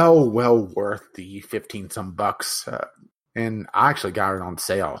well worth the 15 some bucks. And I actually got it on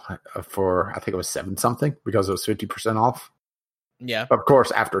sale for, I think it was 7 something because it was 50% off. Yeah. Of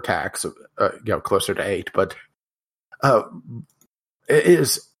course, after tax, closer to 8, but it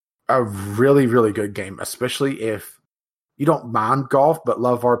is a really, really good game, especially if you don't mind golf but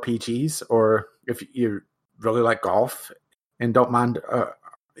love RPGs, or if you really like golf and don't mind,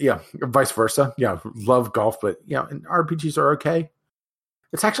 vice versa. Yeah, love golf, but and RPGs are okay.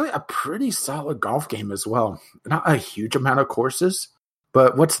 It's actually a pretty solid golf game as well. Not a huge amount of courses,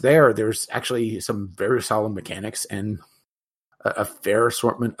 but there's actually some very solid mechanics and a fair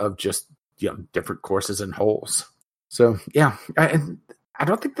assortment of just different courses and holes. So I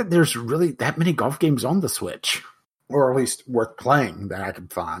don't think that there's really that many golf games on the Switch, or at least worth playing, that I can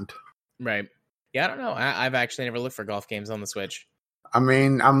find. Right. Yeah, I don't know. I've actually never looked for golf games on the Switch. I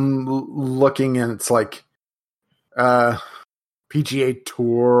mean, I'm looking and it's like PGA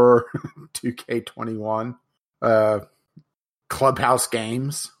Tour 2K21, Clubhouse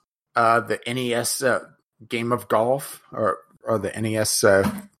Games, the NES Game of Golf, or the NES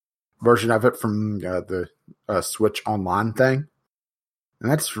version of it from the Switch Online thing. And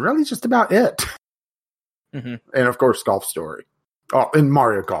that's really just about it. Mm-hmm. And of course, Golf Story. Oh, and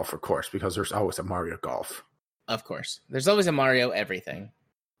Mario Golf, of course, because there's always a Mario Golf. Of course. There's always a Mario everything.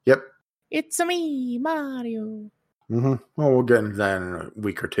 Yep. It's a me, Mario. Mm-hmm. Well, we'll get into that in a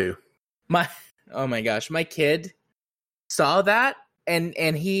week or two. Oh my gosh, my kid saw that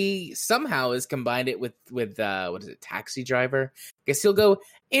and he somehow has combined it with what is it, Taxi Driver? Guess he'll go,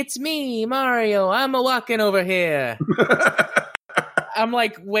 "It's me, Mario. I'm a walking over here." I'm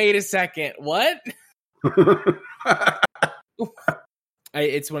like, wait a second, what?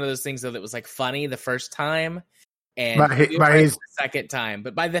 It's one of those things though that was like funny the first time, and the second time,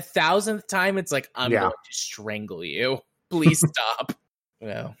 but by the 1,000th time, it's like, I'm going to strangle you. Please stop.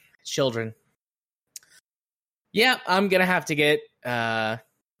 Well, children. Yeah, I'm gonna have to get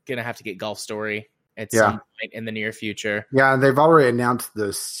Golf Story at some point in the near future. Yeah, they've already announced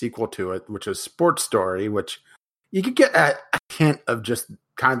the sequel to it, which is Sports Story, which you could get a hint of just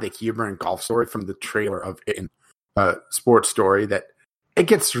kind of the humor in Golf Story from the trailer of it in Sports Story, that it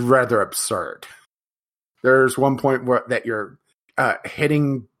gets rather absurd. There's one point that you're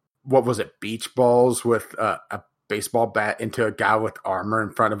hitting, what was it, beach balls with a baseball bat into a guy with armor in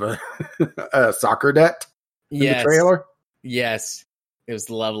front of a soccer net in the trailer. Yes, it was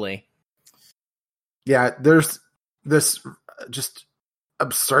lovely. Yeah, there's this just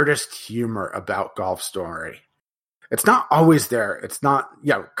absurdist humor about Golf Story. It's not always there. It's not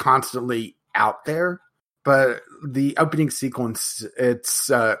constantly out there. But the opening sequence, it's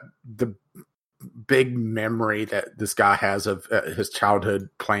the big memory that this guy has of his childhood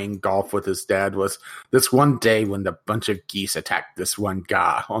playing golf with his dad was this one day when a bunch of geese attacked this one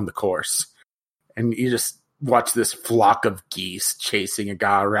guy on the course. And you just watch this flock of geese chasing a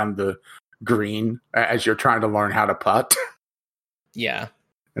guy around the green as you're trying to learn how to putt. Yeah.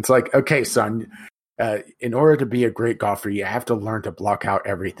 It's like, okay, son, in order to be a great golfer, you have to learn to block out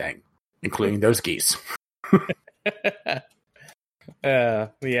everything, including those geese.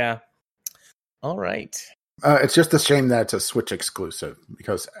 Yeah. All right. It's just a shame that it's a Switch exclusive,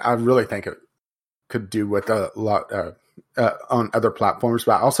 because I really think it could do with a lot on other platforms.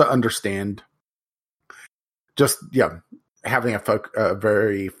 But I also understand just having a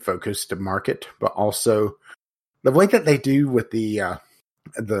very focused market, but also the way that they do with the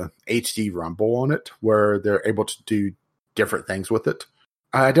HD Rumble on it, where they're able to do different things with it.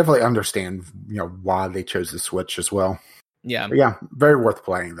 I definitely understand, why they chose the Switch as well. Yeah. But yeah, very worth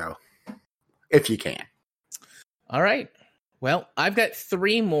playing though, if you can. All right. Well, I've got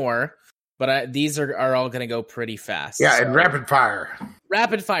 3 more, but these are all going to go pretty fast. Yeah, so, and rapid fire.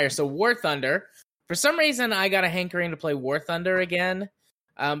 Rapid fire. So War Thunder. For some reason, I got a hankering to play War Thunder again.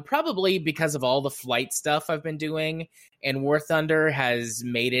 Probably because of all the flight stuff I've been doing, and War Thunder has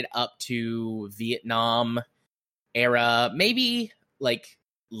made it up to Vietnam era, maybe like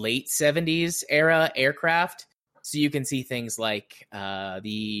late 70s era aircraft. So you can see things like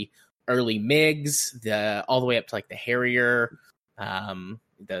the early MiGs, all the way up to like the Harrier, the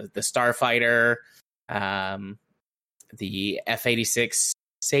Starfighter, the F-86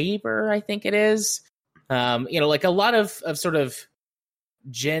 Sabre, I think it is. Like a lot of sort of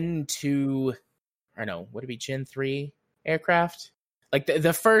Gen 2, or no, would it be Gen 3 aircraft? Like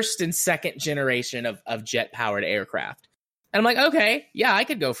the first and second generation of jet-powered aircraft. And I'm like, okay, yeah, I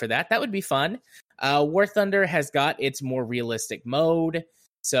could go for that. That would be fun. War Thunder has got its more realistic mode.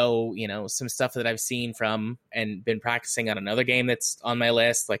 So, some stuff that I've seen from and been practicing on another game that's on my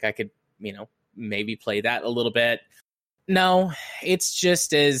list, like I could, maybe play that a little bit. No, it's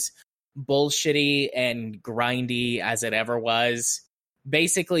just as bullshitty and grindy as it ever was.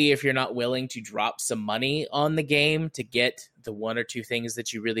 Basically, if you're not willing to drop some money on the game to get the one or two things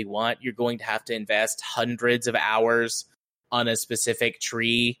that you really want, you're going to have to invest hundreds of hours on a specific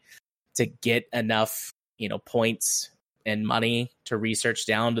tree to get enough, points and money to research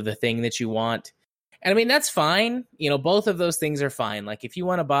down to the thing that you want. And I mean, that's fine. Both of those things are fine. Like if you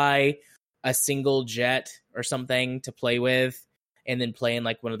want to buy a single jet or something to play with and then play in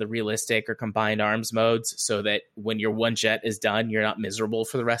like one of the realistic or combined arms modes so that when your one jet is done, you're not miserable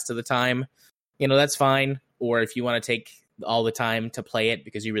for the rest of the time, that's fine. Or if you want to take all the time to play it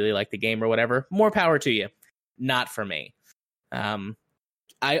because you really like the game or whatever, more power to you. Not for me.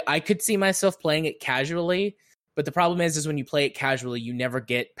 I could see myself playing it casually, but the problem is when you play it casually, you never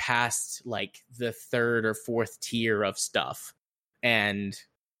get past like the third or fourth tier of stuff. And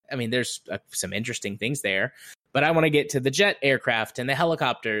I mean, there's some interesting things there, but I want to get to the jet aircraft and the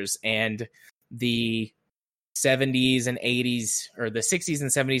helicopters and the 70s and 80s or the 60s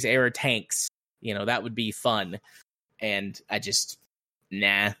and 70s era tanks. That would be fun. And I just,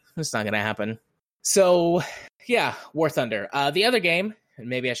 it's not going to happen. So yeah, War Thunder. The other game, and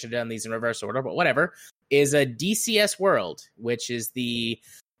maybe I should have done these in reverse order, but whatever, is a DCS World, which is the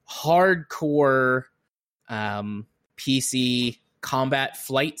hardcore PC combat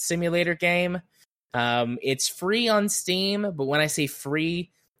flight simulator game. It's free on Steam, but when I say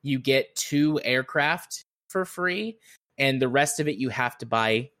free, you get 2 aircraft for free, and the rest of it you have to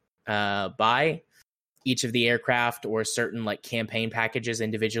buy each of the aircraft or certain like campaign packages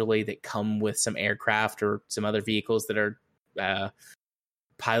individually that come with some aircraft or some other vehicles that are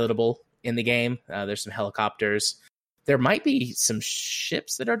pilotable in the game. There's some helicopters. There might be some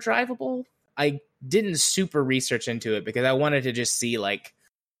ships that are drivable. I didn't super research into it because I wanted to just see like,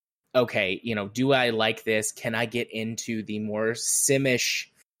 okay, do I like this? Can I get into the more simish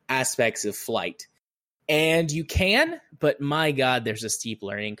aspects of flight? And you can, but my God, there's a steep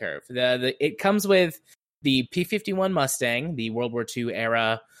learning curve. It comes with the P-51 Mustang, the World War II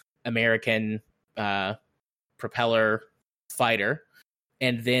era American propeller fighter,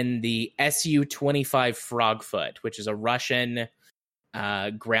 and then the Su-25 Frogfoot, which is a Russian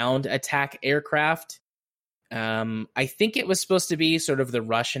ground attack aircraft. I think it was supposed to be sort of the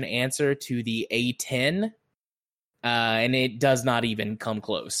Russian answer to the A-10, and it does not even come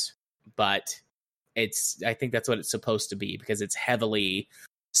close. But I think that's what it's supposed to be because it's heavily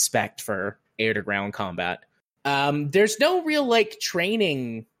spec'd for air-to-ground combat. There's no real like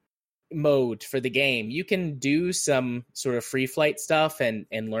training mode for the game. You can do some sort of free flight stuff and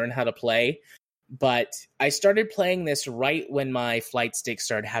learn how to play, but I started playing this right when my flight stick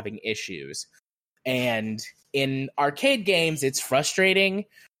started having issues. And in arcade games, it's frustrating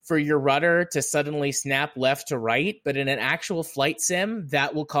for your rudder to suddenly snap left to right, but in an actual flight sim,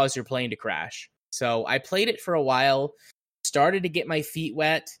 that will cause your plane to crash. So I played it for a while, started to get my feet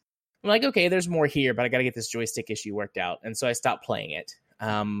wet. I'm like, okay, there's more here, but I got to get this joystick issue worked out. And so I stopped playing it.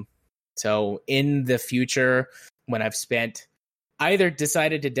 So in the future, when I've either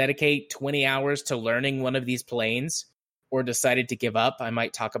decided to dedicate 20 hours to learning one of these planes or decided to give up, I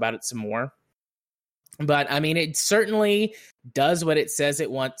might talk about it some more. But I mean, it certainly does what it says it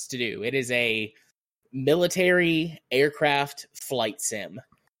wants to do. It is a military aircraft flight sim.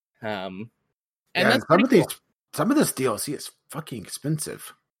 And that's some of this DLC is fucking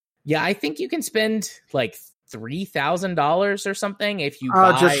expensive. Yeah, I think you can spend like $3,000 or something if you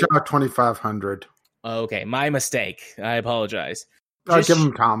buy. Just shot 2,500. Okay, my mistake. I apologize. Give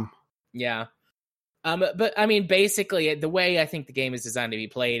him Tom. Yeah. But I mean, basically, the way I think the game is designed to be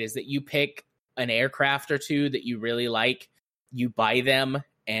played is that you pick an aircraft or two that you really like, you buy them,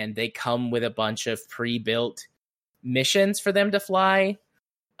 and they come with a bunch of pre-built missions for them to fly.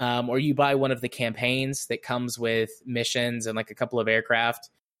 Or you buy one of the campaigns that comes with missions and like a couple of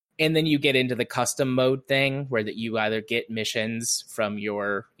aircraft. And then you get into the custom mode thing where that you either get missions from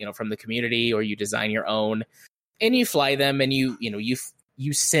from the community or you design your own and you fly them and you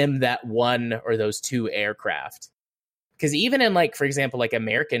sim that one or those 2 aircraft. Because even in like, for example, like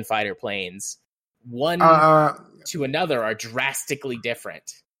American fighter planes, one to another are drastically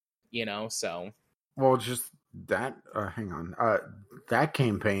different, so. Well, just that, hang on. That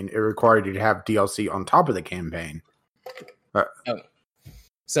campaign, it required you to have DLC on top of the campaign.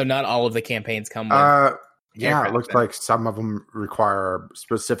 So not all of the campaigns come with... yeah, it looks like some of them require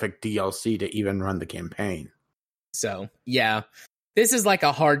specific DLC to even run the campaign. So, yeah. This is like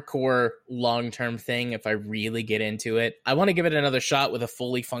a hardcore long-term thing if I really get into it. I want to give it another shot with a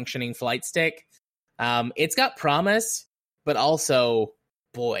fully functioning flight stick. It's got promise, but also,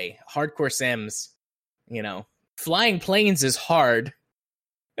 boy, hardcore Sims, flying planes is hard.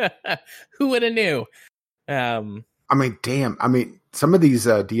 Who would have knew? I mean, damn. I mean, some of these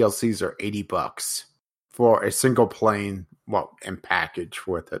DLCs are $80 for a single plane, and package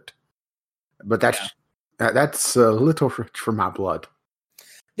with it. But that's a little rich for my blood.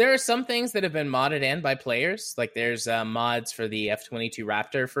 There are some things that have been modded in by players. Like there's mods for the F-22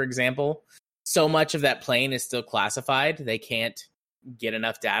 Raptor, for example. So much of that plane is still classified. They can't get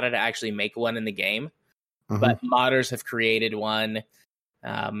enough data to actually make one in the game. Mm-hmm. But modders have created one.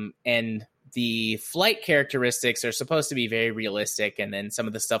 And the flight characteristics are supposed to be very realistic. And then some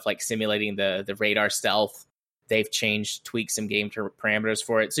of the stuff like simulating the radar stealth, they've tweaked some game parameters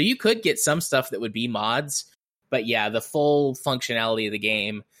for it. So you could get some stuff that would be mods. But yeah, the full functionality of the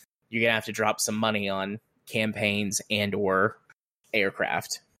game, you're going to have to drop some money on campaigns and or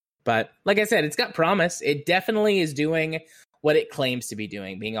aircraft. But like I said, it's got promise. It definitely is doing what it claims to be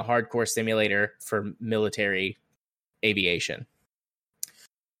doing, being a hardcore simulator for military aviation.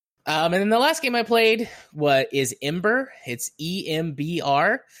 And then the last game I played is Ember. It's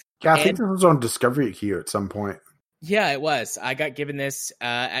EMBR. Yeah, I think this was on Discovery here at some point. Yeah, it was. I got given this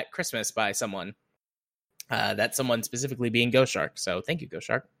at Christmas by someone. That someone specifically being Ghost Shark. So thank you, Ghost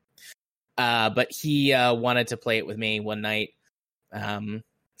Shark. But he wanted to play it with me one night.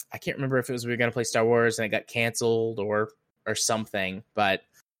 I can't remember if it was we were going to play Star Wars and it got canceled or something. But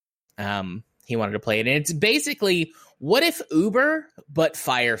he wanted to play it. And it's basically, what if Uber, but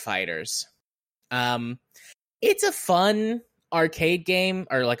firefighters? It's a fun arcade game,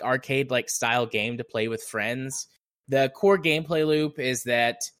 or like arcade-like style game to play with friends. The core gameplay loop is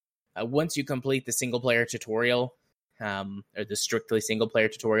that once you complete the single-player tutorial, or the strictly single-player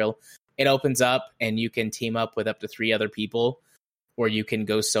tutorial, it opens up and you can team up with up to 3 other people, or you can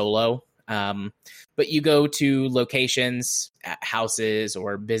go solo. But you go to locations, houses,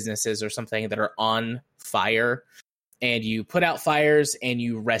 or businesses or something that are on fire, and you put out fires and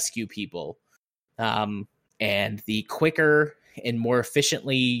you rescue people. And the quicker and more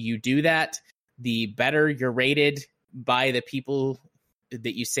efficiently you do that, the better you're rated by the people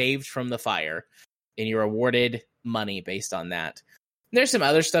that you saved from the fire, and you're awarded money based on that. There's some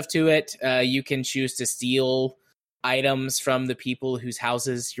other stuff to it. You can choose to steal items from the people whose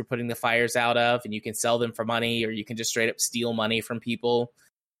houses you're putting the fires out of, and you can sell them for money, or you can just straight up steal money from people.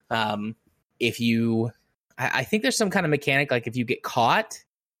 I think there's some kind of mechanic, like if you get caught,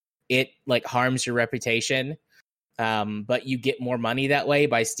 it like harms your reputation. But you get more money that way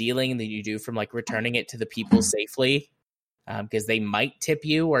by stealing than you do from like returning it to the people safely. Because they might tip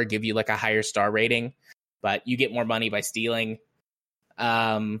you or give you like a higher star rating, but you get more money by stealing.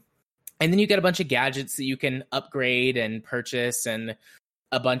 And then you get a bunch of gadgets that you can upgrade and purchase, and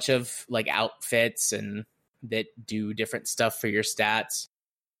a bunch of like outfits and that do different stuff for your stats.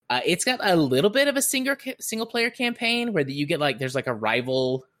 It's got a little bit of a single player campaign where you get like, there's like a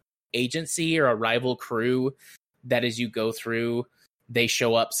rival agency or a rival crew that as you go through, they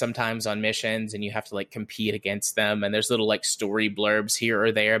show up sometimes on missions and you have to like compete against them. And there's little like story blurbs here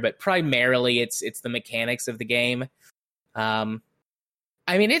or there, but primarily it's the mechanics of the game.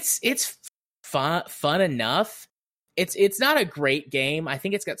 I mean, it's fun enough. It's not a great game. I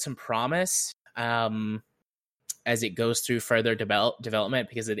think it's got some promise as it goes through further development,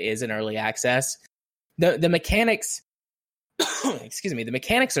 because it is in early access. The mechanics, excuse me, the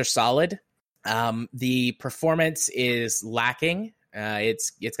mechanics are solid. The performance is lacking.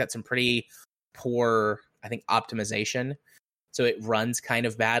 It's got some pretty poor, I think, optimization. So it runs kind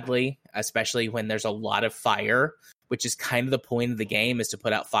of badly, especially when there's a lot of fire, which is kind of the point of the game, is to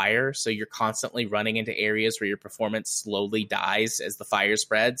put out fire. So you're constantly running into areas where your performance slowly dies as the fire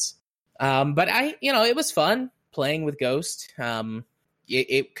spreads. But it was fun playing with Ghost.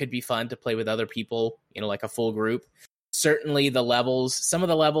 It could be fun to play with other people, like a full group. Certainly some of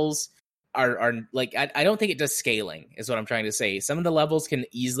the levels are like, I don't think it does scaling, is what I'm trying to say. Some of the levels can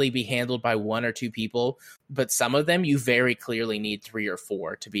easily be handled by 1 or 2 people, but some of them you very clearly need 3 or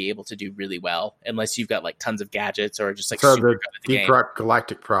 4 to be able to do really well, unless you've got like tons of gadgets or just like super good at the Deep Rock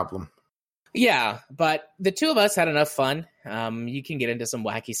Galactic problem. Yeah, but the 2 of us had enough fun. You can get into some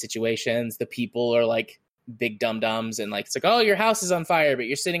wacky situations. The people are like big dum-dums, and like, it's like, oh, your house is on fire, but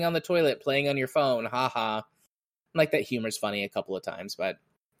you're sitting on the toilet playing on your phone. Haha. Like, that humor's funny a couple of times, but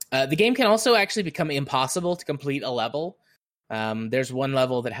the game can also actually become impossible to complete a level. There's one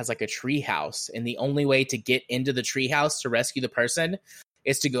level that has like a tree house, and the only way to get into the tree house to rescue the person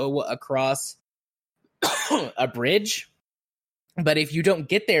is to go across a bridge. But if you don't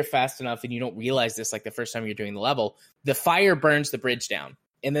get there fast enough and you don't realize this, like the first time you're doing the level, the fire burns the bridge down,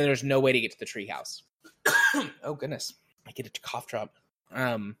 and then there's no way to get to the treehouse. Oh goodness, I get a cough drop.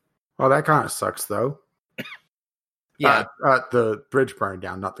 Well, that kind of sucks, though. Yeah, the bridge burned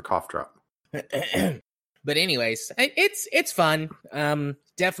down, not the cough drop. but anyways, it's fun.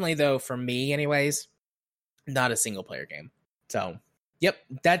 Definitely though, for me, anyways, not a single player game. So, yep,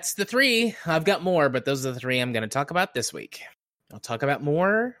 that's the 3. I've got more, but those are the 3 I'm going to talk about this week. I'll talk about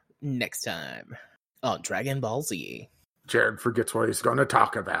more next time on Dragon Ball Z. Jared forgets what he's going to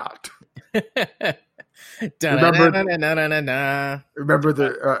talk about. Remember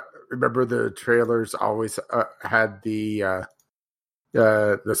the trailers always had the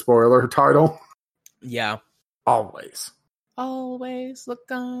spoiler title? Yeah. Always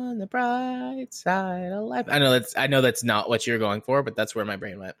Look on the bright side of life. I know that's not what you're going for, but that's where my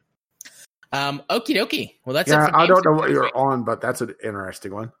brain went. Okie dokie. Well, that's it. I don't know what you're on, but that's an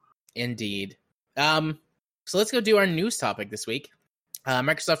interesting one. Indeed. So let's go do our news topic this week.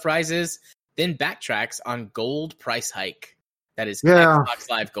 Microsoft rises, then backtracks on gold price hike. That is Xbox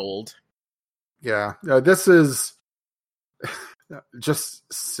Live Gold. Yeah. This is just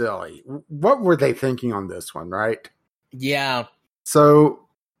silly. What were they thinking on this one, right? Yeah. So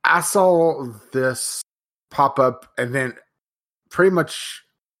I saw this pop up, and then pretty much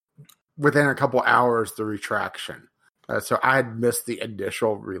within a couple hours, the retraction. So I had missed the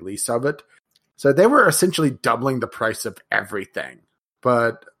initial release of it. So they were essentially doubling the price of everything.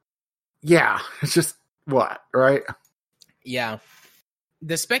 But yeah, it's just what, right? Yeah.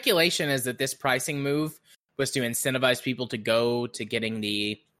 The speculation is that this pricing move was to incentivize people to go to getting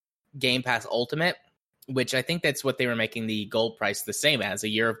the Game Pass Ultimate, which I think that's what they were making the gold price the same as. A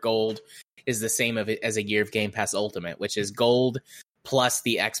year of gold is the same as a year of Game Pass Ultimate, which is gold plus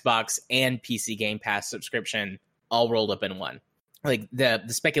the Xbox and PC Game Pass subscription all rolled up in one. Like the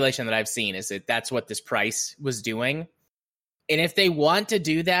speculation that I've seen is that that's what this price was doing. And if they want to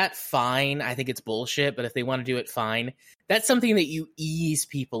do that, fine. I think it's bullshit, but if they want to do it, fine. That's something that you ease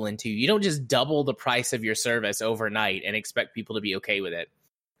people into. You don't just double the price of your service overnight and expect people to be okay with it.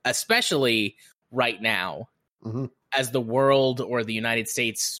 Especially right now, as the world or the United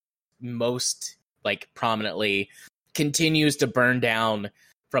States most prominently continues to burn down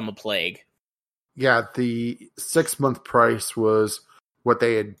from a plague. Yeah, the 6-month price was what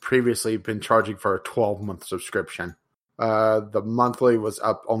they had previously been charging for a 12-month subscription. The monthly was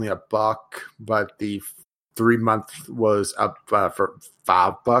up only $1, but the 3-month was up for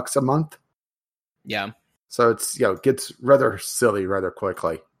 $5 a month. Yeah. So it's, it gets rather silly rather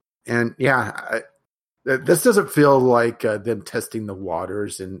quickly. And this doesn't feel like them testing the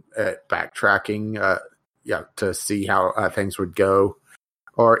waters and backtracking, to see how things would go,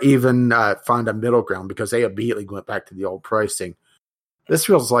 or even find a middle ground, because they immediately went back to the old pricing. This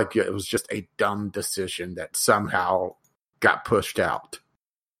feels like it was just a dumb decision that somehow got pushed out.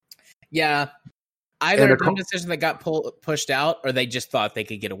 Yeah. Either a dumb decision that got pushed out, or they just thought they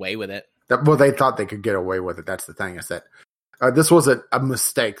could get away with it. Well, they thought they could get away with it. That's the thing, is that this wasn't a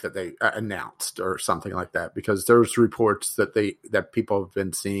mistake that they announced or something like that, because there's reports that people have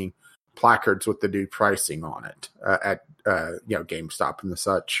been seeing placards with the new pricing on it at GameStop and the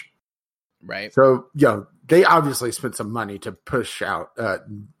such. Right. So they obviously spent some money to push out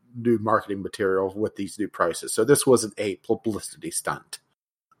new marketing material with these new prices. So this wasn't a publicity stunt.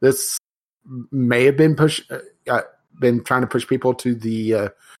 This may have been been trying to push people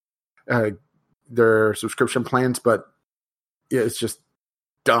to their subscription plans, but it's just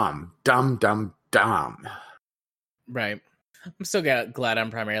dumb. Right. I'm still glad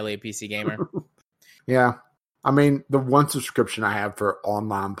I'm primarily a PC gamer. Yeah. I mean, the one subscription I have for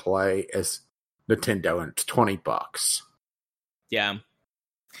online play is Nintendo, and it's $20. Yeah.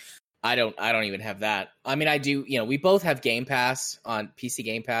 I don't even have that. I mean, I do, we both have Game Pass on PC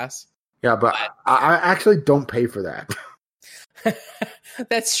Game Pass. Yeah, but I actually don't pay for that.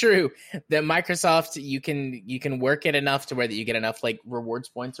 That's true. That Microsoft, you can work it enough to where that you get enough rewards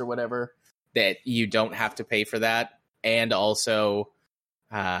points or whatever that you don't have to pay for that. And also,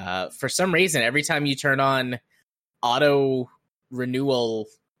 for some reason, every time you turn on auto renewal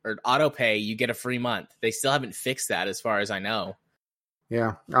or auto pay, you get a free month. They still haven't fixed that, as far as I know.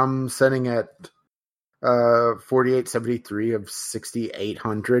 Yeah, I'm sitting at $48.73 of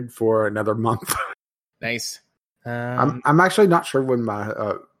 $6,800 for another month. Nice. I'm actually not sure when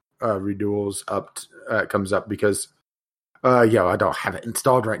my renewals comes up, because I don't have it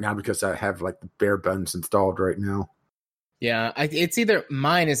installed right now, because I have the bare bones installed right now. Yeah, it's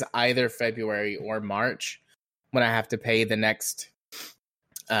mine is either February or March when I have to pay the next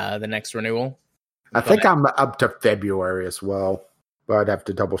renewal. I think I'm up to February as well, but I'd have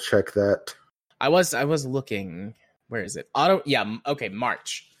to double check that. I was looking. Where is it? Okay,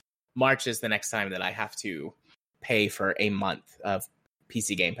 March. March is the next time that I have to pay for a month of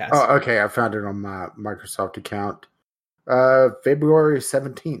PC Game Pass. Oh, okay. I found it on my Microsoft account. February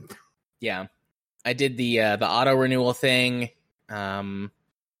 17th. Yeah. I did the auto renewal thing. And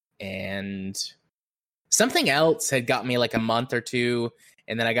something else had got me like a month or two,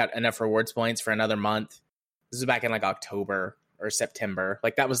 and then I got enough rewards points for another month. This was back in like October or September.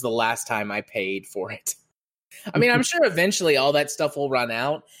 Like that was the last time I paid for it. I mean, I'm sure eventually all that stuff will run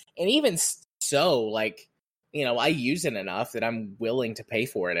out. And even so, like, you know, I use it enough that I'm willing to pay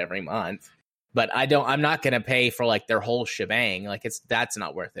for it every month. But I'm not going to pay for like their whole shebang. Like that's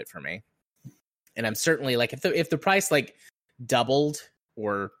not worth it for me. And I'm certainly like, if the price like doubled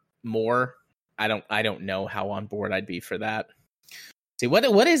or more, I don't know how on board I'd be for that. See,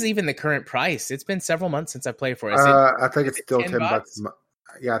 what is even the current price? It's been several months since I played for it. I think it's still $10.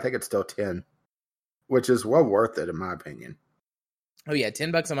 Yeah, I think it's still 10, which is well worth it in my opinion. Oh yeah,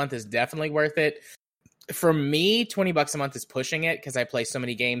 $10 a month is definitely worth it. For me, $20 a month is pushing it because I play so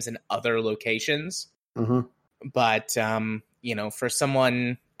many games in other locations. Mm-hmm. But you know, for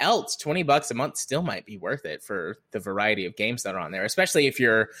someone else, $20 a month still might be worth it for the variety of games that are on there, especially if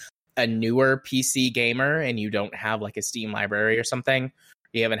you're a newer PC gamer and you don't have like a Steam library or something.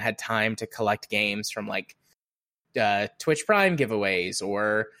 You haven't had time to collect games from like Twitch Prime giveaways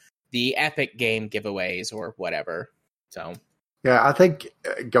or the Epic Game giveaways or whatever. So yeah, I think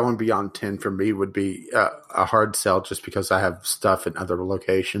going beyond 10 for me would be a hard sell just because I have stuff in other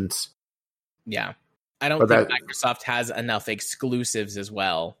locations. Yeah. I don't think Microsoft has enough exclusives as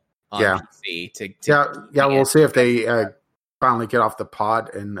well on PC to we'll see if they finally get off the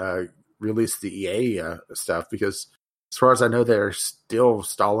pod and release the EA stuff, because as far as I know, they're still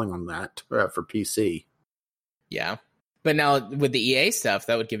stalling on that for PC. Yeah. But now with the EA stuff,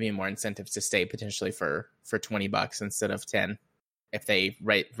 that would give you more incentives to stay potentially for $20 instead of 10 if they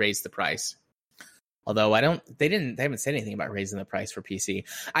raise the price. Although they haven't said anything about raising the price for PC.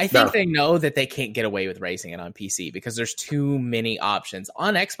 I think they know that they can't get away with raising it on PC because there's too many options.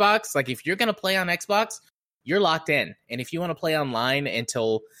 On Xbox, like if you're going to play on Xbox, you're locked in. And if you want to play online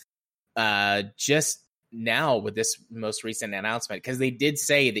until just now with this most recent announcement, because they did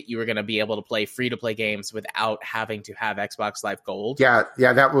say that you were going to be able to play free-to-play games without having to have Xbox Live Gold. Yeah,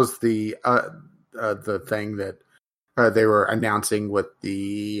 that was the thing that they were announcing with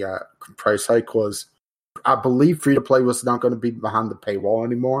the price hike was, I believe free-to-play was not going to be behind the paywall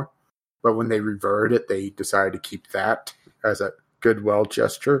anymore. But when they reverted it, they decided to keep that as a goodwill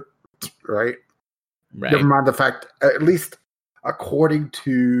gesture, right? Right. Never mind the fact, at least according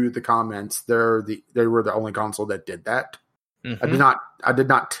to the comments, they were the only console that did that. Mm-hmm. I did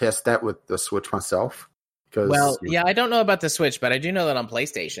not test that with the Switch myself. I don't know about the Switch, but I do know that on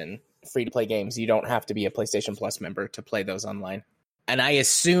PlayStation, free-to-play games, you don't have to be a PlayStation Plus member to play those online. And I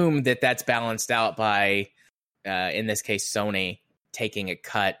assume that that's balanced out by, in this case, Sony taking a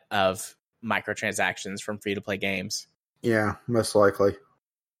cut of microtransactions from free-to-play games. Yeah, most likely.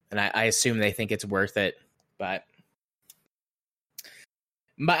 And I assume they think it's worth it. But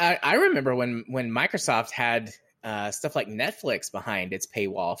I remember when Microsoft had stuff like Netflix behind its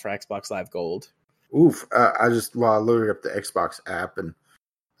paywall for Xbox Live Gold. Oof. I loaded up the Xbox app, and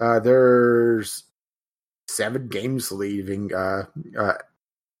there's 7 games leaving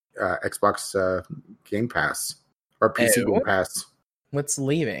Xbox Game Pass or PC Game Pass. What's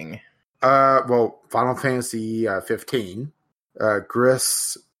leaving? Final Fantasy 15,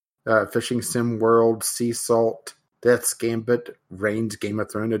 Gris, Fishing Sim World, Sea Salt, Death's Gambit, Reigns Game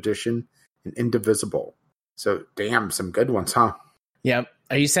of Thrones Edition, and Indivisible. So, damn, some good ones, huh? Yeah.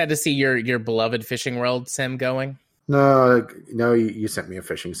 Are you sad to see your beloved Fishing World sim going? No, you sent me a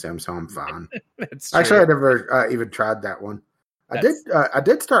fishing sim, so I'm fine. That's true. Actually, I never even tried that one. I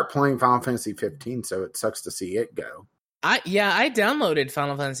did start playing Final Fantasy 15, so it sucks to see it go. I downloaded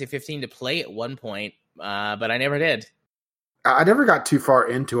Final Fantasy 15 to play at one point, but I never did. I never got too far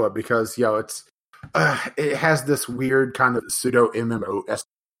into it because it has this weird kind of pseudo MMO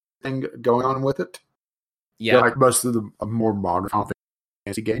thing going on with it. Yeah, like most of the more modern Final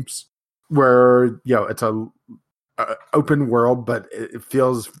Fantasy games, where it's a open world, but it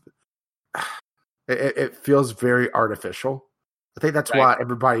feels very artificial. I think that's why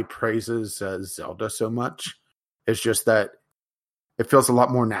everybody praises Zelda so much. It's just that it feels a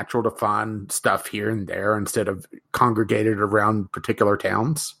lot more natural to find stuff here and there instead of congregated around particular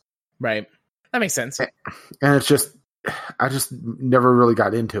towns. Right. That makes sense. And it's just, I just never really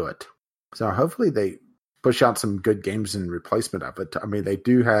got into it. So hopefully they push out some good games in replacement of it. I mean, they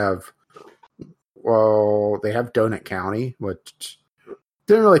do have Well, they have Donut County, which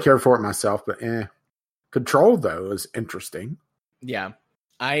didn't really care for it myself, but Control, though, is interesting. Yeah.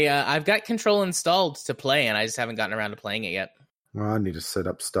 I've got Control installed to play, and I just haven't gotten around to playing it yet. Well, I need to set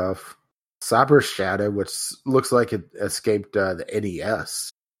up stuff. Cyber Shadow, which looks like it escaped the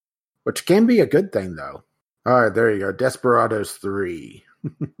NES, which can be a good thing, though. All right, there you go. Desperados 3.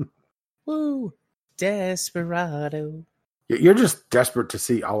 Woo! Desperado. You're just desperate to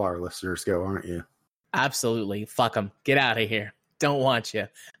see all our listeners go, aren't you? Absolutely. Fuck them. Get out of here. Don't want you.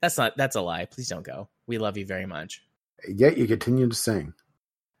 That's a lie. Please don't go. We love you very much. Yet you continue to sing.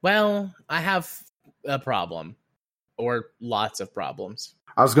 Well, I have a problem. Or lots of problems.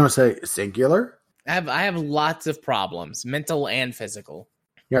 I was going to say singular. I have lots of problems, mental and physical.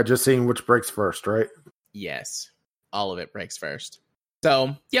 Yeah, just seeing which breaks first, right? Yes. All of it breaks first.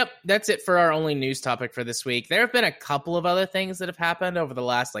 So, yep, that's it for our only news topic for this week. There have been a couple of other things that have happened over the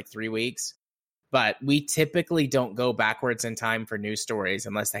last 3 weeks, but we typically don't go backwards in time for news stories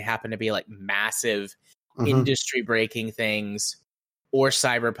unless they happen to be massive industry-breaking things, or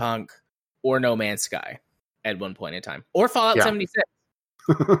Cyberpunk, or No Man's Sky at one point in time, or Fallout 76.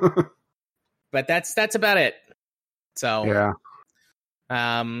 But that's about it. So,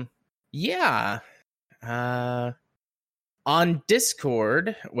 on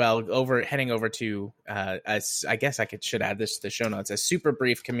Discord, heading over to, I guess should add this to the show notes, a super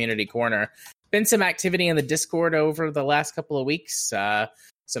brief community corner. Been some activity in the Discord over the last couple of weeks.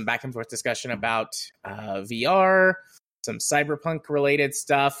 Some back and forth discussion about VR, some cyberpunk related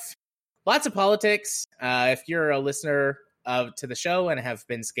stuff, lots of politics. If you're a listener to the show and have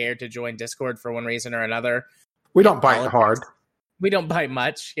been scared to join Discord for one reason or another, we don't bite hard. We don't bite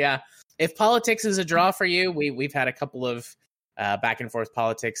much. Yeah. If politics is a draw for you, we've had a couple of back and forth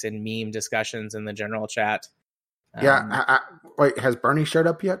politics and meme discussions in the general chat. Wait, has Bernie showed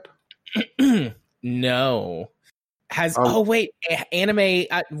up yet? No. Anime.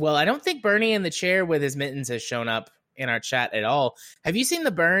 I don't think Bernie in the chair with his mittens has shown up in our chat at all. Have you seen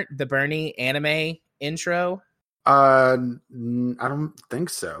the Bernie anime intro? I don't think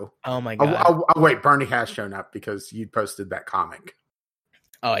so. Oh my god! Oh, wait, Bernie has shown up because you posted that comic.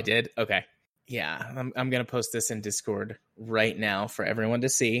 Oh, I did. Okay, yeah, I'm gonna post this in Discord right now for everyone to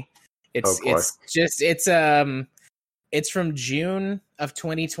see. It's from June of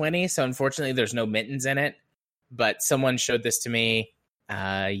 2020, so unfortunately, there's no mittens in it. But someone showed this to me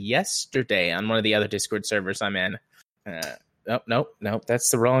yesterday on one of the other Discord servers I'm in. Nope,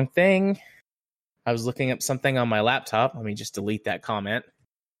 that's the wrong thing. I was looking up something on my laptop. Let me just delete that comment.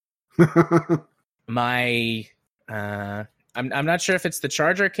 I'm not sure if it's the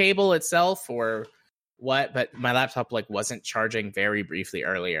charger cable itself or what, but my laptop wasn't charging very briefly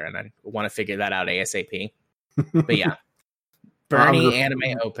earlier, and I want to figure that out ASAP. But yeah, Bernie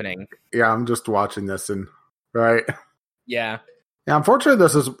anime opening. Yeah, I'm just watching this and right. Yeah. Yeah, unfortunately,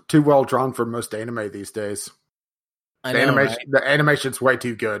 this is too well drawn for most anime these days. The animation's way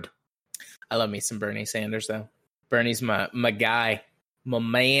too good. I love me some Bernie Sanders, though. Bernie's my guy. My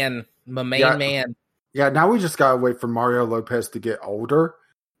man. My main man. Yeah, now we just gotta wait for Mario Lopez to get older.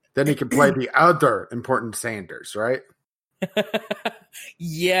 Then he can play the other important Sanders, right?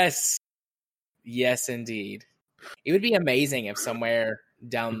 Yes. Yes, indeed. It would be amazing if somewhere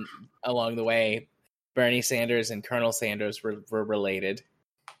down along the way, Bernie Sanders and Colonel Sanders were related.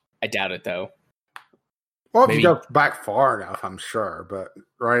 I doubt it, though. Well, if you go back far enough, I'm sure, but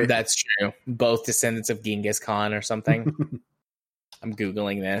right? That's true. Both descendants of Genghis Khan or something. I'm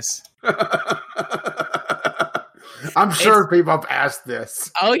Googling this. I'm sure people have asked this.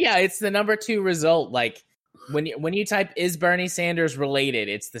 Oh, yeah, it's the number 2 result. When you type, is Bernie Sanders related,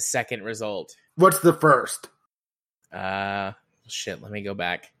 it's the second result. What's the first? Shit, let me go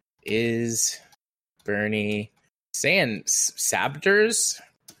back. Is Bernie Sanders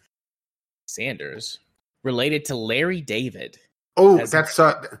related to Larry David? Oh, that's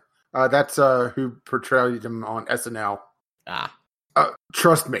who portrayed him on SNL.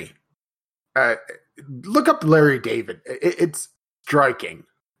 Trust me. Look up Larry David. It's striking.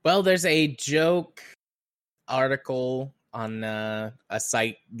 Well, there's a joke article on a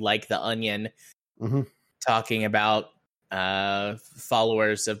site like The Onion talking about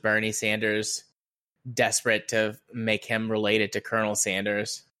followers of Bernie Sanders desperate to make him related to Colonel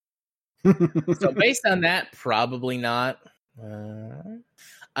Sanders. So based on that, probably not.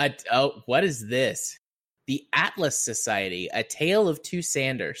 What is this? The Atlas Society, A Tale of Two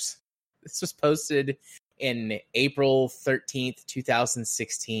Sanders. This was posted in April 13th,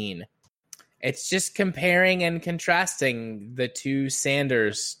 2016. It's just comparing and contrasting the two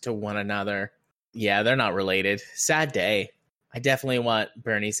Sanders to one another. Yeah, they're not related. Sad day. I definitely want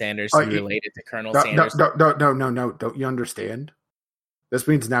Bernie Sanders to be related to Colonel Sanders. No. Don't you understand? This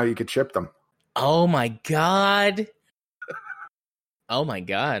means now you could ship them. Oh my god. Oh my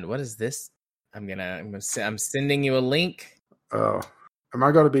god. What is this? I'm sending you a link. Oh, am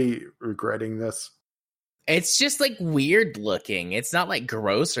I going to be regretting this? It's just like weird looking. It's not like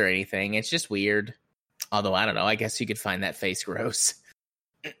gross or anything. It's just weird. Although I don't know. I guess you could find that face gross.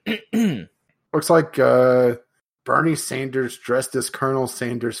 Looks like Bernie Sanders dressed as Colonel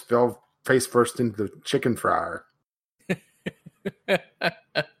Sanders fell face first into the chicken fryer.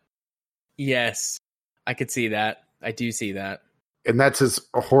 Yes, I could see that. I do see that. And that's his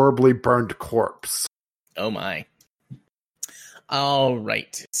horribly burned corpse. Oh my. All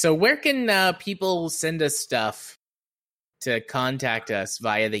right. So where can people send us stuff to contact us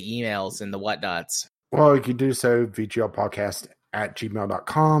via the emails and the whatnots? Well, you can do so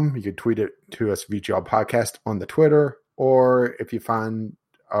vglpodcast@gmail.com. You can tweet it to us, VGL Podcast, on the Twitter. Or if you find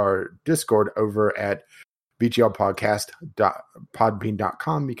our Discord over at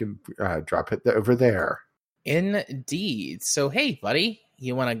vglpodcast.podbean.com, you can drop it over there. Indeed. So, hey, buddy,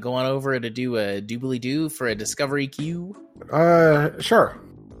 you want to go on over to do a doobly-doo for a Discovery Queue? Sure.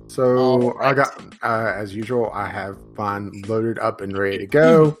 So right. I got, as usual, I have mine loaded up and ready to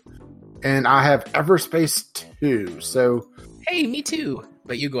go. And I have Everspace 2. So, hey, me too.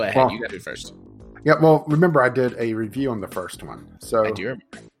 But you go ahead. Well, you got to do it first. Yeah, well, remember I did a review on the first one. So I do remember.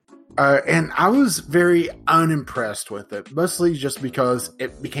 And I was very unimpressed with it, mostly just because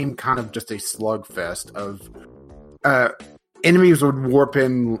it became kind of just a slugfest of enemies would warp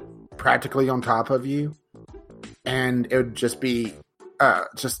in practically on top of you, and it would just be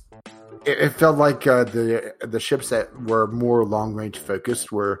it felt like the ships that were more long range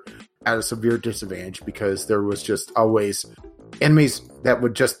focused were at a severe disadvantage because there was just always enemies that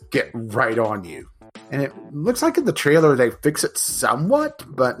would just get right on you. And it looks like in the trailer they fix it somewhat,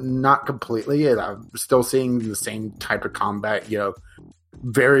 but not completely. And I'm still seeing the same type of combat,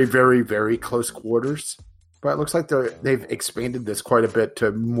 very, very, very close quarters. But it looks like they've expanded this quite a bit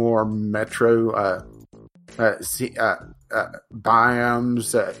to more metro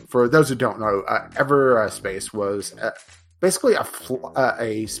biomes. For those who don't know, Everspace was basically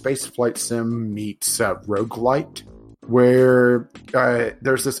a space flight sim meets roguelite, where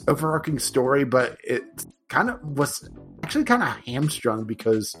there's this overarching story, but it kind of was actually kind of hamstrung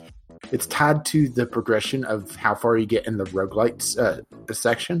because it's tied to the progression of how far you get in the roguelite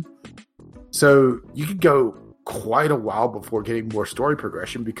section. So you could go quite a while before getting more story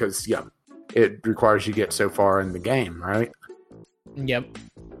progression because, it requires you get so far in the game, right? Yep.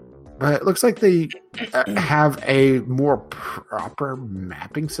 But it looks like they have a more proper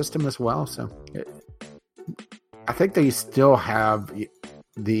mapping system as well. So I think they still have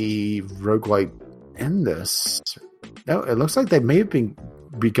the roguelite in this. No, it looks like they may have be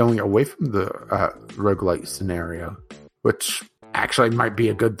going away from the roguelite scenario, which actually might be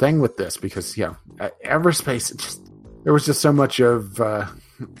a good thing with this because, Everspace, there was just so much of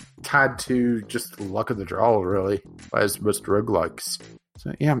tied to just luck of the draw, really, as most roguelikes.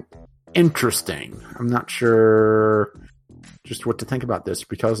 So, interesting. I'm not sure just what to think about this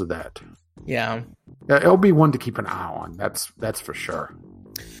because of that. Yeah. It'll be one to keep an eye on. That's for sure.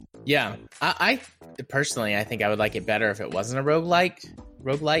 Yeah. I personally, I think I would like it better if it wasn't a roguelike,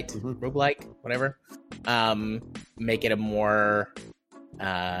 whatever. Make it a more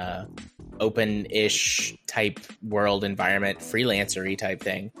open-ish type world environment, freelancer-y type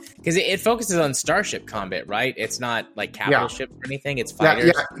thing. Because it focuses on starship combat, right? It's not like capital ships or anything. It's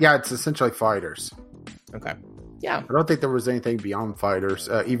fighters. Yeah, it's essentially fighters. Okay. Yeah. I don't think there was anything beyond fighters.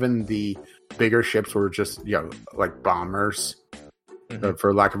 Even the bigger ships were just, like bombers,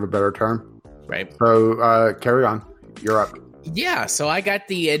 for lack of a better term. Right. So, carry on. You're up. Yeah, so I got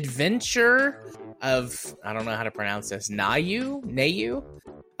the adventure of, I don't know how to pronounce this, Nayu?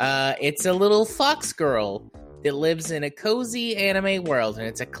 It's a little fox girl that lives in a cozy anime world, and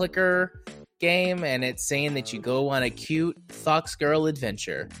it's a clicker game, and it's saying that you go on a cute fox girl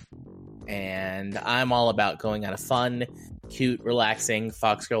adventure. And I'm all about going on a fun, cute, relaxing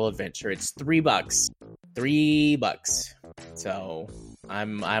fox girl adventure. It's $3. $3. So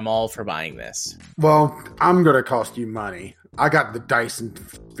I'm all for buying this. Well, I'm going to cost you money. I got the Dyson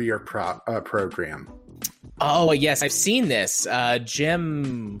Sphere program. Oh, yes, I've seen this.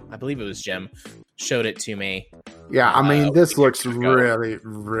 Jim, I believe it was Jim, showed it to me. Yeah, I mean, this looks really,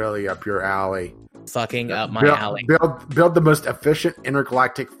 really up your alley. Fucking up my alley. Build the most efficient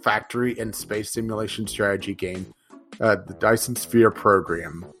intergalactic factory and space simulation strategy game. The Dyson Sphere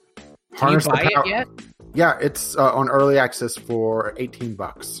program. Can you buy it yet? Yeah, it's on early access for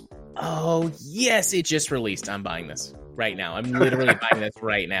 $18. Oh, yes, it just released. I'm buying this right now. I'm literally buying this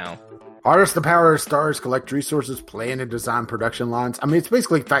right now. Harness the power of stars, collect resources, plan and design production lines. I mean, it's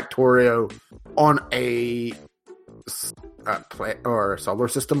basically Factorio on a solar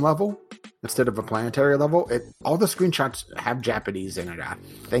system level instead of a planetary level. All the screenshots have Japanese in it. I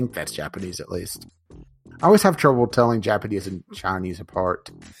think that's Japanese at least. I always have trouble telling Japanese and Chinese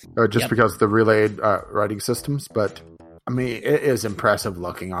apart, just because of the relayed writing systems. But I mean, it is impressive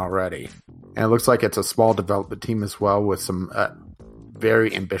looking already, and it looks like it's a small development team as well with some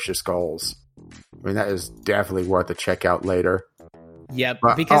very ambitious goals. I mean, that is definitely worth a check out later. Yep,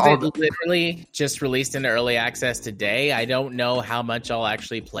 because it literally just released into early access today. I don't know how much I'll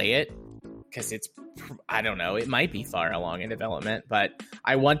actually play it, because I don't know, it might be far along in development, but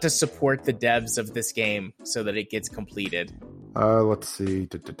I want to support the devs of this game so that it gets completed. Let's see.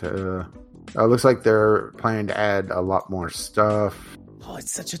 Looks like they're planning to add a lot more stuff. Oh,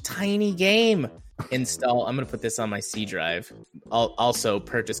 it's such a tiny game. Install. I'm going to put this on my C drive. Also,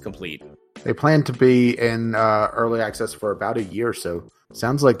 purchase complete. They plan to be in early access for about a year, so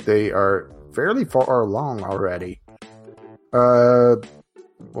sounds like they are fairly far along already.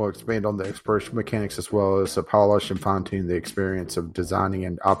 We'll expand on the exploration mechanics as well as polish and fine-tune the experience of designing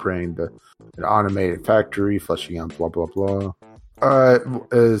and operating an automated factory, fleshing out blah, blah, blah.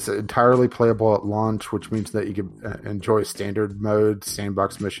 Is entirely playable at launch, which means that you can enjoy standard mode,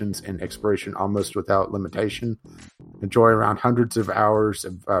 sandbox missions, and exploration almost without limitation. Enjoy around hundreds of hours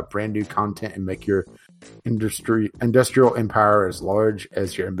of brand new content and make your industrial empire as large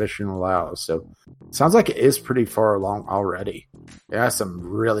as your ambition allows. So, sounds like it is pretty far along already. It has some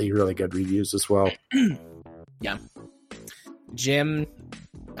really, really good reviews as well. Yeah. Jim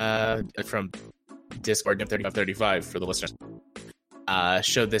from Discord, Jim3535 for the listeners,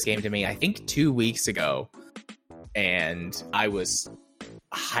 showed this game to me, I think 2 weeks ago, and I was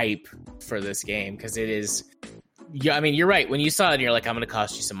hype for this game because it is. Yeah, I mean, you're right. When you saw it, and you're like, "I'm going to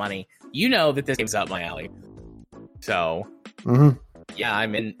cost you some money." You know that this game's up my alley. So, yeah,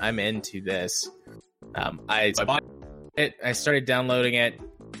 I'm into this. I bought it. I started downloading it,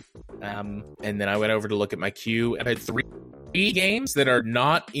 and then I went over to look at my queue. I had 3 games that are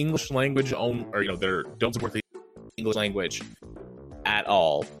not English language only, or that don't support the English language at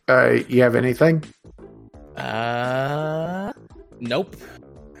all. You have anything? Nope.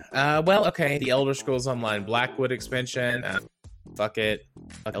 Well, okay. The Elder Scrolls Online Blackwood expansion. Fuck it.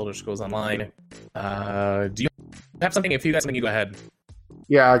 Fuck Elder Scrolls Online. Do you have something? If you got something, you go ahead.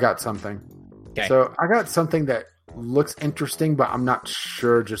 Yeah, I got something. Okay. So I got something that looks interesting, but I'm not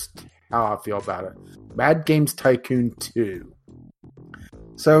sure just how I feel about it. Mad Games Tycoon 2.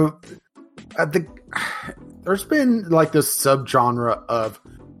 So there's been like this subgenre of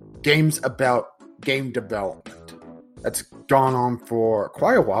games about game development that's gone on for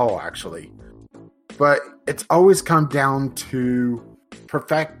quite a while, actually. But it's always come down to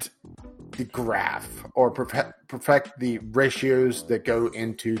perfect the graph or perfect the ratios that go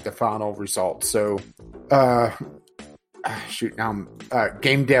into the final result. So,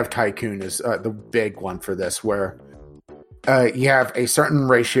 Game Dev Tycoon is the big one for this, where you have a certain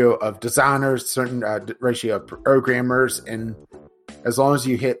ratio of designers, certain ratio of programmers, and as long as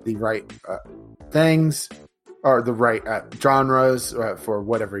you hit the right things or the right genres for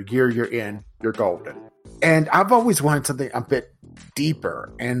whatever year you're in, you're golden. And I've always wanted something a bit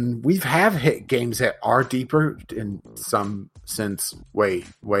deeper, and we have hit games that are deeper in some sense, way,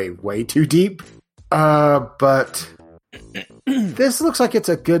 way, way too deep. But this looks like it's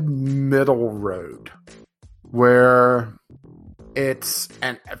a good middle road where it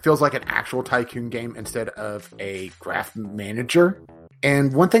feels like an actual tycoon game instead of a graph manager.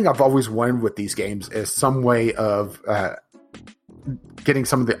 And one thing I've always wanted with these games is some way of getting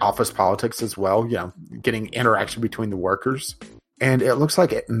some of the office politics as well, getting interaction between the workers. And it looks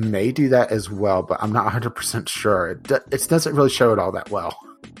like it may do that as well, but I'm not 100% sure. It doesn't really show it all that well.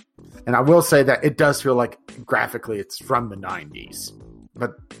 And I will say that it does feel like graphically it's from the 90s.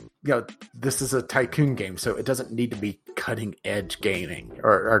 But, this is a tycoon game, so it doesn't need to be cutting-edge gaming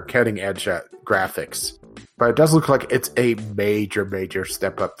or cutting-edge graphics. But it does look like it's a major, major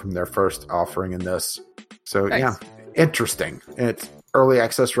step up from their first offering in this. So, nice. Yeah, interesting. It's early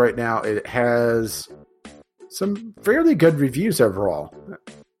access right now. It has some fairly good reviews overall.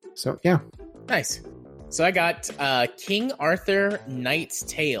 So, yeah. Nice. So I got King Arthur Knight's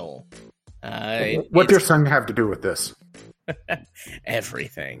Tale. What does your son have to do with this?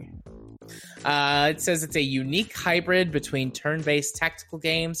 Everything. It says it's a unique hybrid between turn-based tactical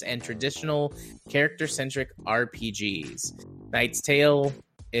games and traditional character-centric RPGs. Knight's Tale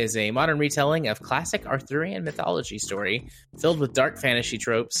is a modern retelling of classic Arthurian mythology story filled with dark fantasy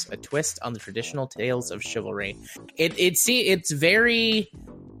tropes, a twist on the traditional tales of chivalry. It's very.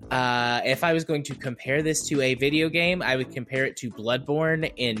 If I was going to compare this to a video game, I would compare it to Bloodborne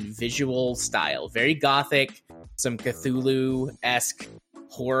in visual style. Very gothic, some Cthulhu-esque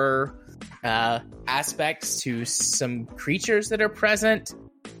horror aspects to some creatures that are present.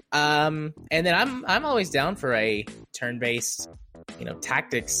 And then I'm always down for a turn-based,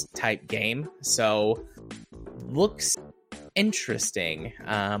 tactics type game. So looks interesting.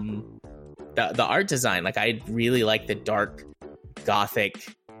 The art design, I really like the dark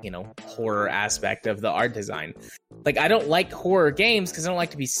gothic, horror aspect of the art design. I don't like horror games because I don't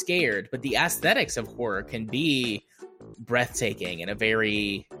like to be scared, but the aesthetics of horror can be breathtaking in a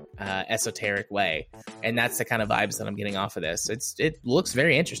very esoteric way, and that's the kind of vibes that I'm getting off of this. It looks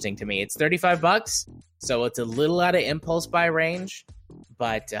very interesting to me. It's $35, so it's a little out of impulse buy range,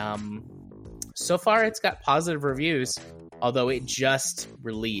 but so far it's got positive reviews, although it just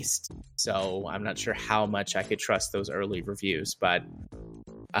released, so I'm not sure how much I could trust those early reviews, but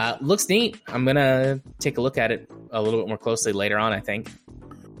looks neat. I'm gonna take a look at it a little bit more closely later on, I think.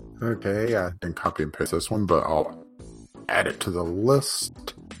 Okay, I didn't copy and paste this one, but I'll add it to the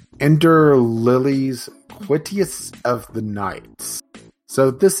list. Ender Lilies, Quitius of the Nights.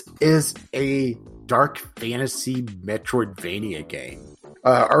 So this is a dark fantasy Metroidvania game.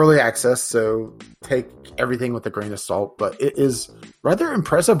 Early access, so take everything with a grain of salt, but it is rather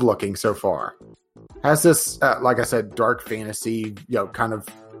impressive looking so far. Has this, like I said, dark fantasy, kind of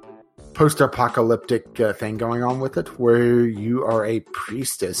post-apocalyptic thing going on with it, where you are a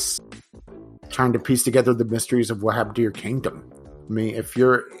priestess trying to piece together the mysteries of what happened to your kingdom. I mean, if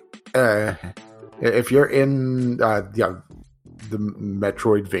you're in the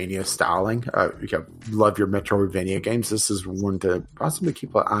Metroidvania styling, love your Metroidvania games, this is one to possibly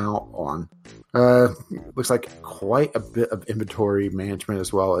keep an eye out on. Looks like quite a bit of inventory management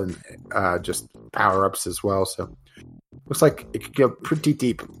as well, and just power-ups as well, so looks like it could go pretty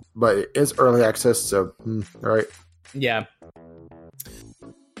deep, but it is early access, so alright. Yeah.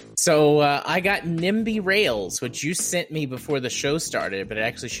 So I got NIMBY Rails, which you sent me before the show started, but it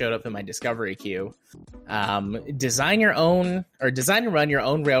actually showed up in my discovery queue. Design and run your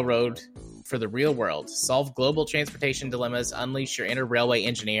own railroad for the real world. Solve global transportation dilemmas, unleash your inner railway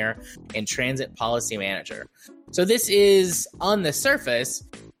engineer and transit policy manager. So this is, on the surface,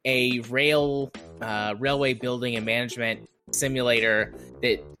 a railway building and management simulator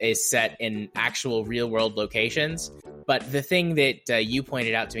that is set in actual real world locations. But the thing that you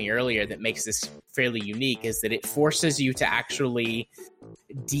pointed out to me earlier that makes this fairly unique is that it forces you to actually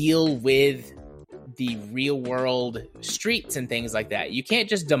deal with the real world streets and things like that. You can't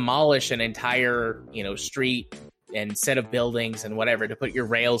just demolish an entire, street and set of buildings and whatever to put your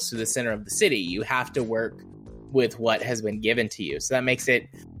rails through the center of the city. You have to work with what has been given to you. So that makes it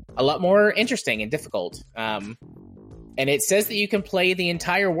a lot more interesting and difficult. And it says that you can play the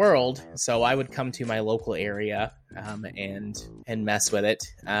entire world, so I would come to my local area and mess with it.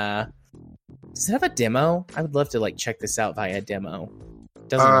 Does it have a demo? I would love to check this out via demo.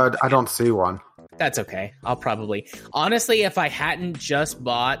 I don't see one. That's okay. I'll probably... Honestly, if I hadn't just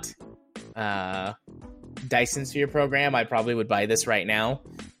bought Dyson Sphere program, I probably would buy this right now.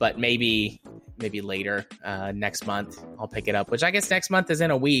 But maybe later, next month, I'll pick it up. Which I guess next month is in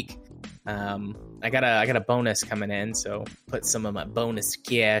a week. I got a bonus coming in, so put some of my bonus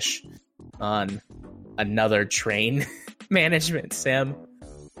cash on another train management sim.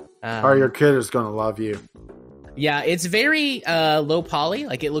 Your kid is going to love you. Yeah, it's very low poly.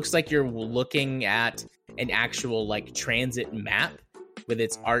 It looks like you're looking at an actual transit map with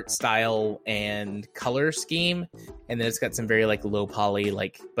its art style and color scheme, and then it's got some very low poly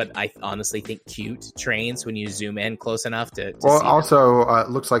but I honestly think cute trains when you zoom in close enough to well see also it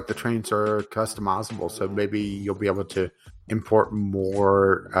looks like the trains are customizable, so maybe you'll be able to import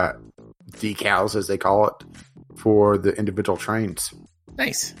more decals, as they call it, for the individual trains.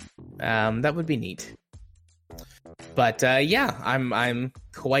 Nice. That would be neat. But yeah, I'm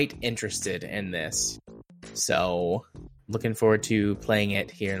quite interested in this, so looking forward to playing it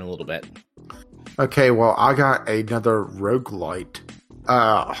here in a little bit. Okay, well, I got another roguelite,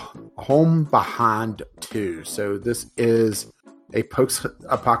 Home Behind 2. So this is a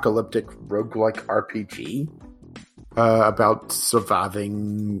post-apocalyptic roguelike RPG about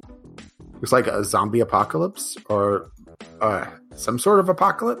surviving, looks like a zombie apocalypse or some sort of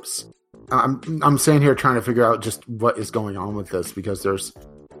apocalypse. I'm sitting here trying to figure out just what is going on with this, because there's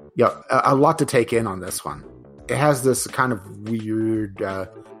a lot to take in on this one. It has this kind of weird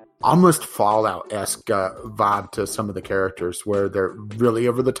almost Fallout-esque vibe to some of the characters where they're really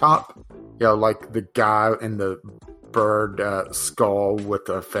over the top. Like the guy in the bird skull with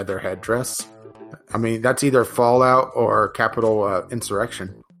a feather headdress. I mean, that's either Fallout or Capital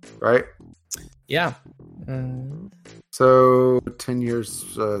Insurrection, right? Yeah. So 10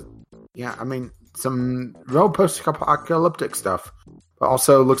 years, I mean, some real post-apocalyptic stuff. But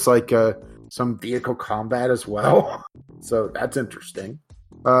also looks like some vehicle combat as well. So that's interesting.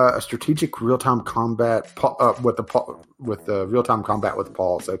 A strategic real-time combat with the real-time combat with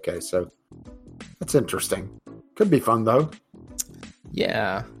Pauls. Okay, so that's interesting. Could be fun though.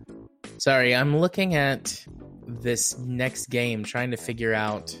 Yeah. Sorry, I'm looking at this next game, trying to figure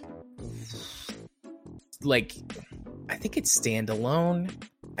out. Like, I think it's standalone.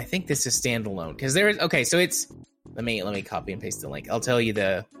 I think this is standalone because there is. Okay, so it's. Let me copy and paste the link. I'll tell you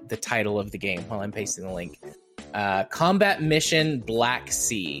the title of the game while I'm pasting the link. Combat Mission Black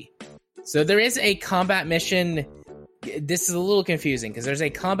Sea. So there is a combat mission. This is a little confusing because there's a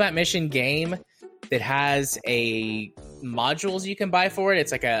combat mission game that has a modules you can buy for it.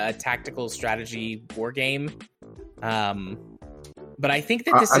 It's like a tactical strategy war game. But I think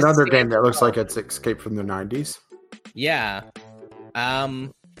that this another is game that looks like it's Escape from the 90s. Yeah.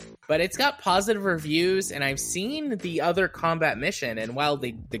 But it's got positive reviews, and I've seen the other combat mission, and while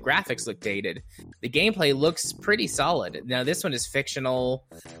the graphics look dated, the gameplay looks pretty solid. Now, this one is fictional.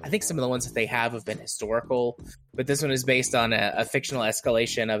 I think some of the ones that they have been historical, but this one is based on a fictional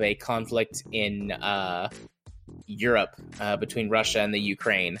escalation of a conflict in Europe between Russia and the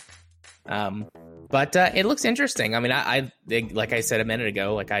Ukraine. But it looks interesting. I mean, I like I said a minute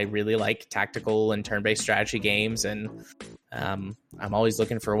ago, like I really like tactical and turn-based strategy games, and I'm always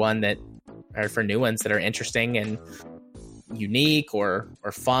looking for for new ones that are interesting and unique or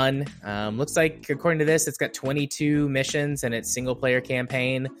fun. Looks like according to this, it's got 22 missions in its single-player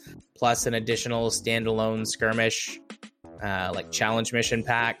campaign, plus an additional standalone skirmish, like challenge mission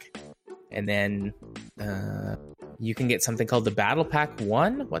pack, and then you can get something called the Battle Pack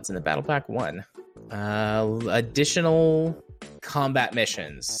 1. What's in the Battle Pack 1? Additional combat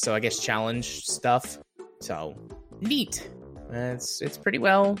missions. So I guess challenge stuff. So neat. It's pretty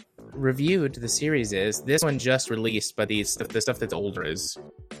well reviewed. The series is. This one just released, but the stuff that's older is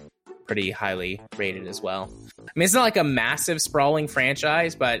pretty highly rated as well. I mean, it's not like a massive sprawling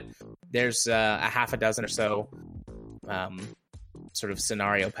franchise, but there's a half a dozen or so sort of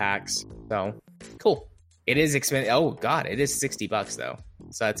scenario packs. So cool. It is expensive. Oh god, it is $60 though.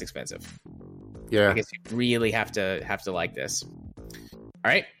 So that's expensive. Yeah. I guess you really have to like this. All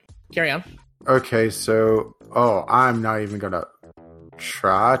right, carry on. Okay, so I'm not even gonna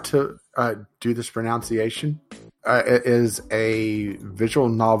try to do this pronunciation. It is a visual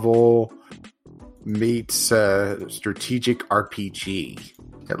novel meets strategic RPG.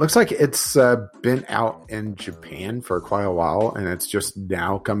 It looks like it's been out in Japan for quite a while, and it's just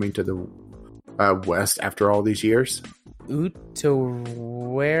now coming to the West after all these years.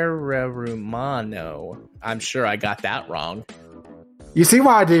 Utawererumano. I'm sure I got that wrong. You see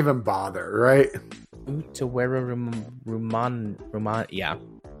why I didn't even bother, right? Utawererumano. Yeah,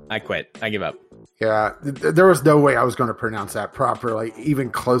 I quit. I give up. Yeah, there was no way I was going to pronounce that properly, even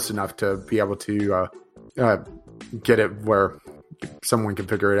close enough to be able to get it where someone can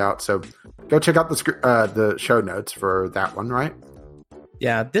figure it out. So go check out the show notes for that one, right?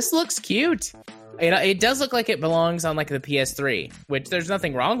 Yeah, this looks cute. It does look like it belongs on like the PS3, which there's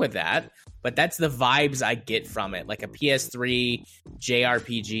nothing wrong with that, but that's the vibes I get from it, like a PS3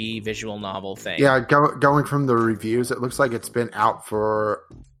 JRPG visual novel thing. Yeah, going from the reviews, it looks like it's been out for,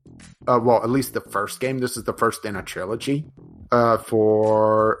 at least the first game. This is the first in a trilogy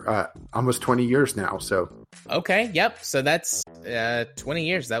for almost 20 years now. So okay, yep. So that's 20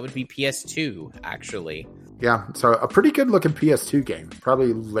 years. That would be PS2, actually. Yeah, so a pretty good looking PS2 game,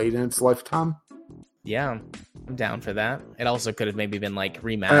 probably late in its lifetime. Yeah, I'm down for that. It also could have maybe been like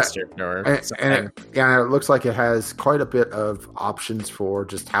remastered or something. And it looks like it has quite a bit of options for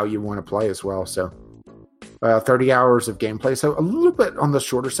just how you want to play as well. So 30 hours of gameplay. So a little bit on the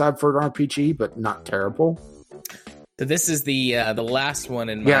shorter side for an RPG, but not terrible. So this is the last one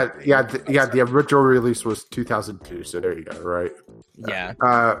in my... The original release was 2002. So there you go, right? Yeah.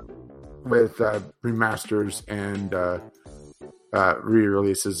 With remasters and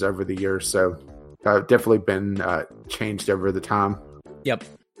re-releases over the years. So definitely been changed over the time. Yep.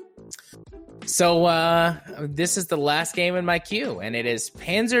 So this is the last game in my queue, and it is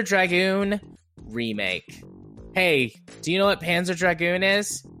Panzer Dragoon Remake. Hey, do you know what Panzer Dragoon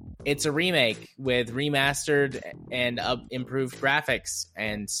is? It's a remake with remastered and improved graphics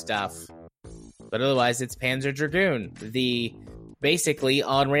and stuff. But otherwise, it's Panzer Dragoon, the basically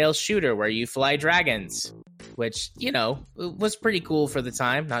on-rails shooter where you fly dragons, which, you know, was pretty cool for the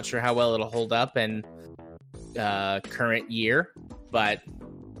time. Not sure how well it'll hold up in current year, but...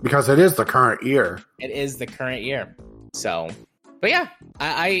 Because it is the current year. It is the current year. So, but yeah,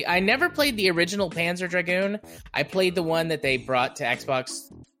 I never played the original Panzer Dragoon. I played the one that they brought to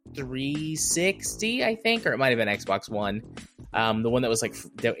Xbox 360, I think, or it might have been Xbox One. The one that was like,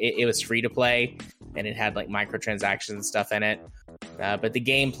 it was free to play, and it had like microtransactions and stuff in it. But the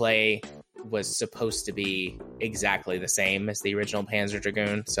gameplay was supposed to be exactly the same as the original Panzer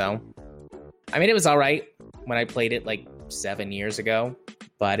Dragoon. So, I mean, it was all right when I played it like 7 years ago.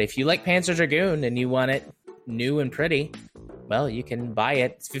 But if you like Panzer Dragoon and you want it new and pretty, well, you can buy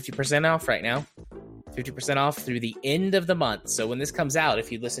it. It's 50% off right now. 50% off through the end of the month. So when this comes out,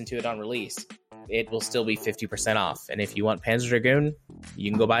 if you listen to it on release, it will still be 50% off. And if you want Panzer Dragoon, you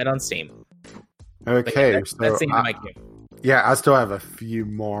can go buy it on Steam. Okay. Yeah, that's the my queue. Yeah, I still have a few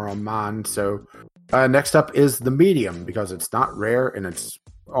more on mine. So next up is the Medium, because it's not rare and it's...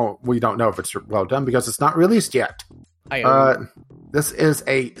 Oh, we don't know if it's well done because it's not released yet. This is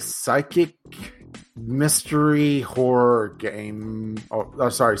a psychic mystery horror game. Oh,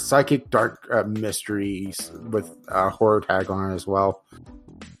 sorry, psychic dark mysteries with a horror tag on it as well.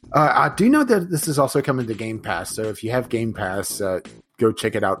 I do know that this is also coming to Game Pass, so if you have Game Pass, go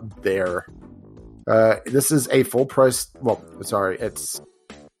check it out there. This is a full price. Well, sorry, it's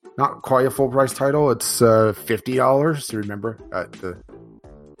not quite a full price title. It's $50. Remember,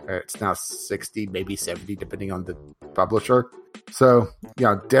 it's now 60, maybe 70, depending on the publisher. So,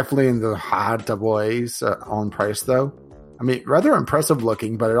 yeah, definitely in the high double A's on price, though. I mean, rather impressive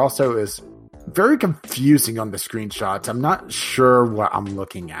looking, but it also is very confusing on the screenshots. I'm not sure what I'm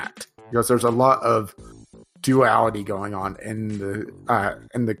looking at because there's a lot of duality going on, and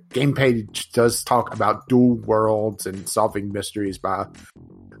the game page does talk about dual worlds and solving mysteries by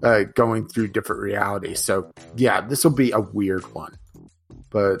going through different realities. So, yeah, this will be a weird one.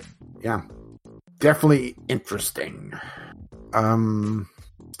 But yeah, definitely interesting.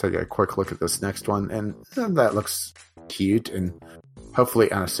 Let's take a quick look at this next one, and that looks cute and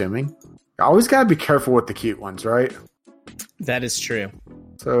hopefully unassuming. Always gotta be careful with the cute ones, right? That is true.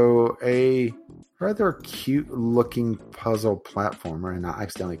 So a rather cute looking puzzle platformer, and I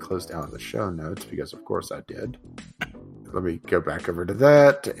accidentally closed out the show notes because of course I did. Let me go back over to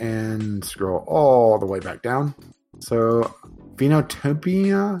that and scroll all the way back down. So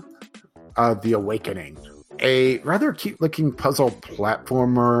Phenotopia, The Awakening. A rather cute-looking puzzle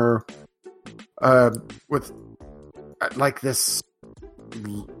platformer with like this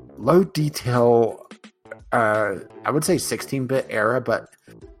low detail, I would say 16-bit era, but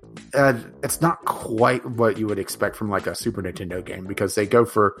it's not quite what you would expect from like a Super Nintendo game because they go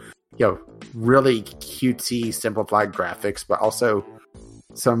for, you know, really cutesy, simplified graphics, but also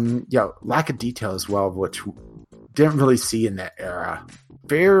some, you know, lack of detail as well, which didn't really see in that era.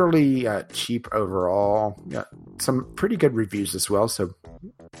 Fairly cheap overall. Yeah, some pretty good reviews as well. So,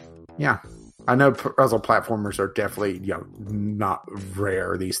 yeah, I know puzzle platformers are definitely, you know, not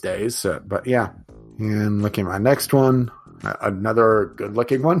rare these days. But yeah, and looking at my next one, another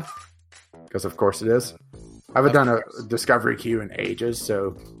good-looking one, because of course it is. I haven't done a Discovery Queue in ages,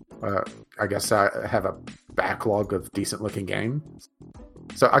 so I guess I have a backlog of decent-looking games.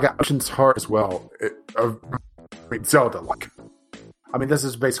 So I got Ocean's Heart as well. Zelda-like. I mean, this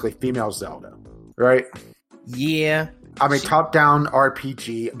is basically female Zelda, right? Yeah. I mean, top-down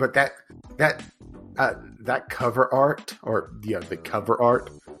RPG, but that cover art, or the cover art,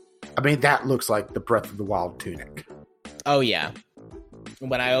 I mean, that looks like the Breath of the Wild tunic. Oh, yeah.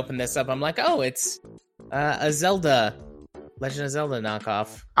 When I open this up, I'm like, oh, it's a Zelda, Legend of Zelda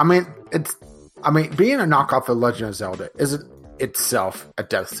knockoff. I mean, being a knockoff of Legend of Zelda isn't itself a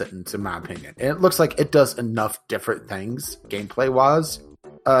death sentence, in my opinion. And it looks like it does enough different things, gameplay-wise,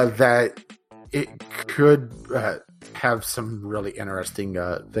 that it could have some really interesting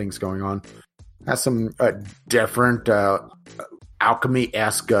things going on. Has some different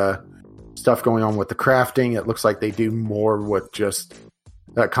alchemy-esque stuff going on with the crafting. It looks like they do more with just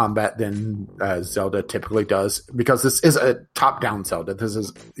combat than Zelda typically does, because this is a top-down Zelda. This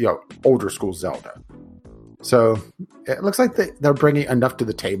is, you know, older school Zelda. So it looks like they're bringing enough to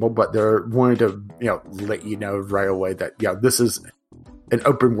the table, but they're wanting to, you know, let you know right away that, yeah, this is an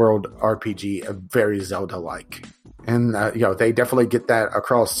open world RPG, very Zelda-like. And, you know, they definitely get that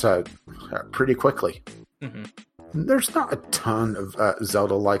across pretty quickly. Mm-hmm. There's not a ton of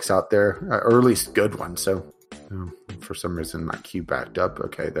Zelda-likes out there, or at least good ones. So for some reason my queue backed up.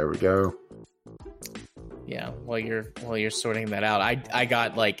 Okay, there we go. Yeah, while you're sorting that out, I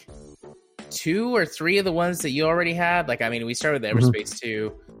got like 2 or 3 of the ones that you already had. Like, I mean, we started with Everspace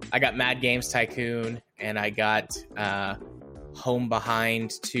 2. I got Mad Games Tycoon, and I got Home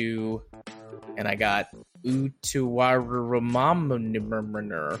Behind 2, and I got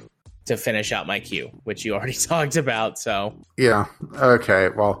Utuwaramamner to finish out my queue, which you already talked about. So yeah, okay.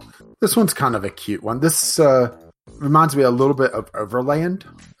 Well, this one's kind of a cute one. This reminds me a little bit of Overland,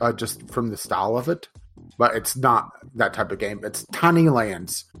 just from the style of it, but it's not that type of game. It's Tiny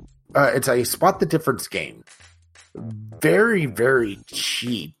Lands. It's a spot the difference game. Very, very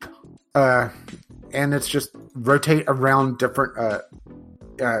cheap. And it's just rotate around different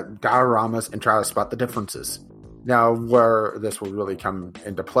dioramas and try to spot the differences. Now, where this will really come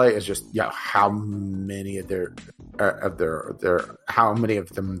into play is just how many of how many of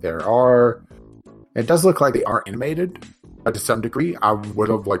them there are. It does look like they are animated to some degree. I would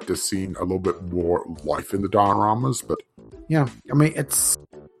have liked to seen a little bit more life in the dioramas, but yeah, I mean, it's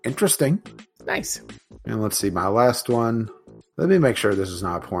interesting. Nice. And let's see, my last one. Let me make sure this is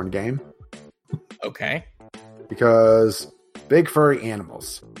not a porn game. Okay. Because big furry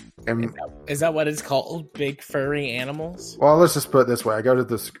animals. And, is that what it's called? Big furry animals? Well, let's just put it this way. I go to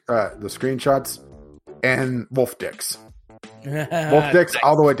the screenshots and wolf dicks. Wolf dicks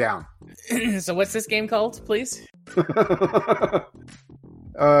all the way down. So what's this game called, please? Do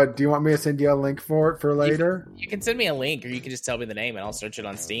you want me to send you a link for it for later? You can send me a link, or you can just tell me the name and I'll search it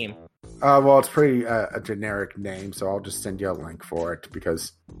on Steam. Well, it's pretty a generic name, so I'll just send you a link for it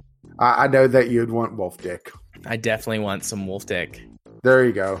because I know that you'd want wolf dick. I definitely want some wolf dick. There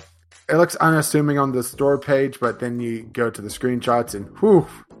you go. It looks unassuming on the store page, but then you go to the screenshots and whew.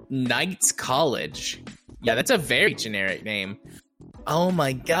 Knights College. Yeah, that's a very generic name. Oh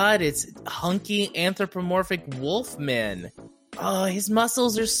my god, it's hunky anthropomorphic wolfman. Oh, his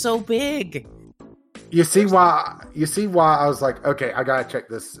muscles are so big. You see why I was like, okay, I gotta check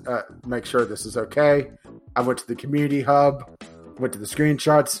this, make sure this is okay. I went to the community hub, went to the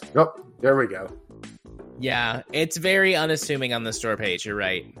screenshots. Yep, there we go. Yeah, it's very unassuming on the store page, you're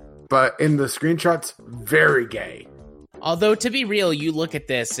right. But in the screenshots, very gay. Although, to be real, you look at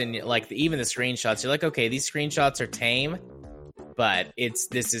this and like even the screenshots, you're like, okay, these screenshots are tame, but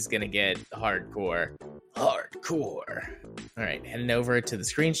this is gonna get hardcore. Hardcore. All right, heading over to the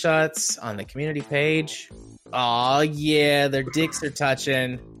screenshots on the community page. Oh yeah, their dicks are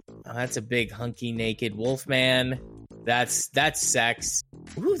touching. Oh, that's a big hunky naked wolf man. That's sex.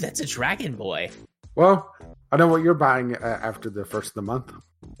 Ooh, that's a dragon boy. Well, I know what you're buying after the first of the month.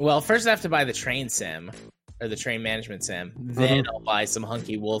 Well, first I have to buy the train sim, or the train management sim. Then I'll buy some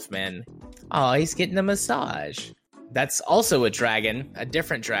hunky wolfman. Oh, he's getting a massage. That's also a dragon, a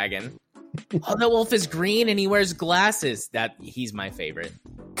different dragon. Oh, the wolf is green and he wears glasses. He's my favorite.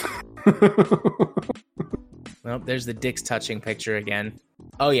 Well, there's the dicks touching picture again.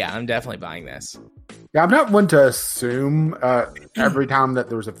 Oh yeah, I'm definitely buying this. Yeah, I'm not one to assume every time that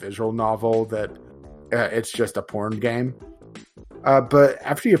there's a visual novel that it's just a porn game. But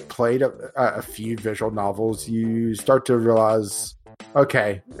after you've played a few visual novels, you start to realize,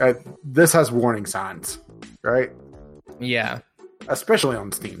 okay, this has warning signs, right? Yeah. Especially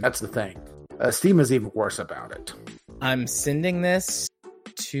on Steam. That's the thing. Steam is even worse about it. I'm sending this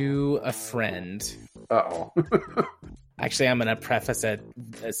to a friend. Uh-oh. Actually, I'm going to preface it,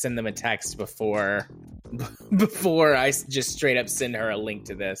 send them a text before I just straight up send her a link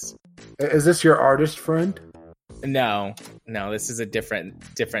to this. Is this your artist friend? No, this is a different.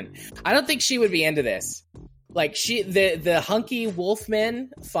 I don't think she would be into this. Like the hunky wolfman,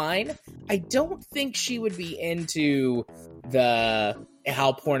 fine. I don't think she would be into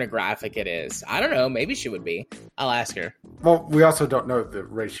how pornographic it is. I don't know. Maybe she would be. I'll ask her. Well, we also don't know the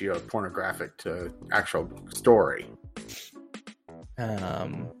ratio of pornographic to actual story.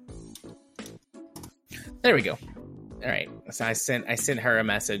 There we go. All right. So I sent her a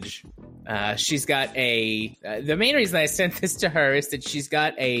message. She's got the main reason I sent this to her is that she's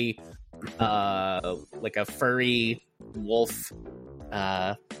got like a furry wolf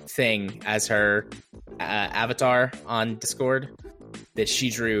thing as her avatar on Discord that she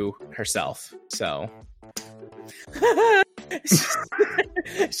drew herself. So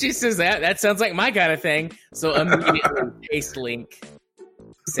she says that sounds like my kind of thing. So immediately paste link,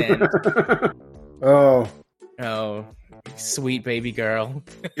 send. Oh, sweet baby girl.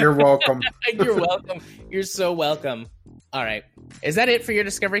 You're welcome. You're welcome. You're so welcome. All right. Is that it for your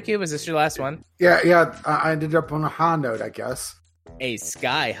Discovery Cube? Is this your last one? Yeah. I ended up on a high note, I guess. A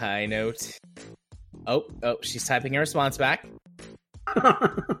sky high note. Oh, she's typing a response back.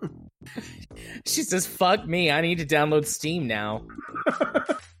 She says, fuck me, I need to download Steam now.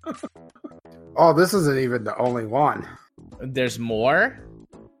 Oh, this isn't even the only one. There's more?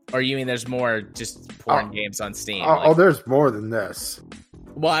 Or you mean there's more just porn games on Steam? There's more than this.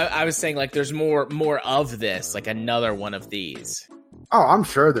 Well, I was saying like there's more of this, like another one of these. Oh, I'm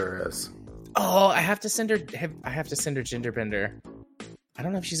sure there is. Oh, I have to send her Genderbender. I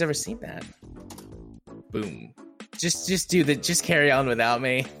don't know if she's ever seen that. Boom. Just carry on without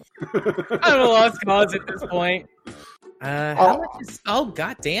me. I'm a lost cause at this point. How much is? Oh,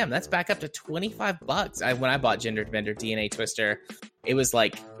 goddamn! That's back up to $25. When I bought Genderbender DNA Twister, it was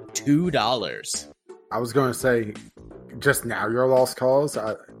like $2. I was going to say, just now you're a lost cause.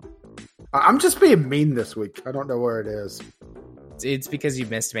 I'm just being mean this week. I don't know where it is. It's because you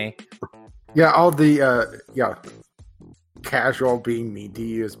missed me. Yeah, all the casual being mean to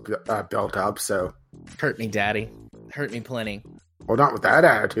you is built up. So hurt me, Daddy. Hurt me plenty. Well, not with that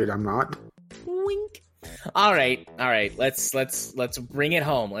attitude. I'm not. Wink. All right. Let's bring it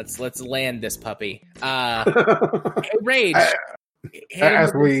home. Let's land this puppy. Hey, Rage.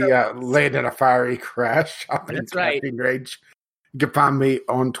 As we land in a fiery crash. That's right. Rage. You can find me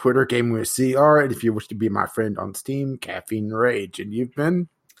on Twitter, Gaming with CR, and if you wish to be my friend on Steam, Caffeine Rage. And you've been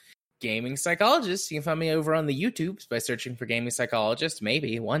Gaming Psychologist. You can find me over on the YouTubes by searching for Gaming Psychologist.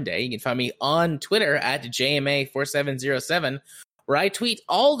 Maybe one day. You can find me on Twitter at JMA4707, where I tweet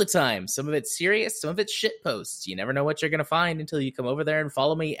all the time. Some of it's serious, some of it's shit posts. You never know what you're going to find until you come over there and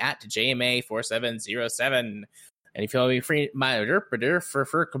follow me at JMA4707. And if you want to be if you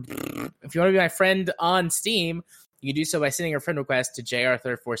want to be my friend on Steam, you can do so by sending a friend request to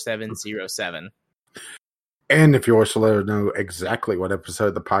jarthur4707. And if you wish to let us know exactly what episode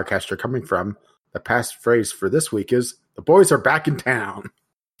of the podcast you're coming from, the past phrase for this week is, the boys are back in town.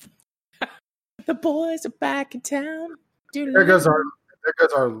 The boys are back in town. There goes our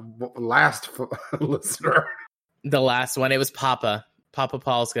last listener. The last one. It was Papa. Papa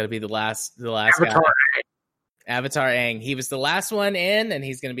Paul's going to be the last Avatar guy. Avatar Aang. He was the last one in, and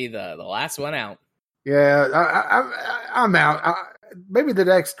he's going to be the last one out. Yeah, I'm out. Maybe the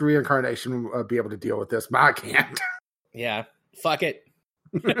next reincarnation will be able to deal with this, but I can't. Yeah, fuck it.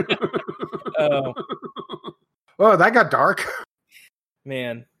 Oh. Well, that got dark.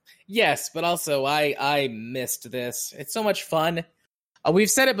 Man. Yes, but also I missed this. It's so much fun. We've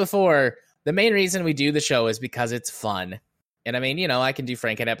said it before. The main reason we do the show is because it's fun. And I mean, I can do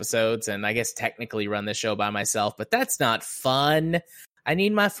Franken episodes and I guess technically run the show by myself, but that's not fun. I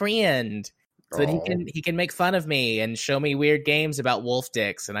need my friend. So that he can make fun of me and show me weird games about wolf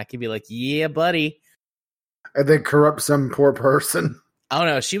dicks, and I can be like, "Yeah, buddy," and then corrupt some poor person. Oh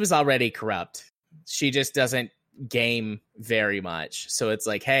no, she was already corrupt. She just doesn't game very much, so it's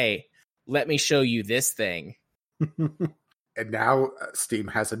like, "Hey, let me show you this thing." And now Steam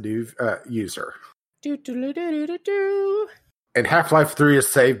has a new user. Do. And Half-Life 3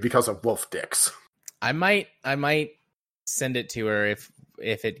 is saved because of wolf dicks. I might send it to her if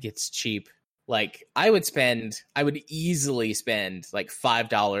it gets cheap. Like, I would easily spend like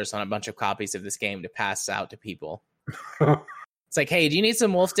 $5 on a bunch of copies of this game to pass out to people. It's like, hey, do you need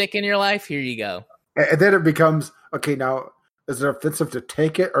some wolf dick in your life? Here you go. And then it becomes, okay, now, is it offensive to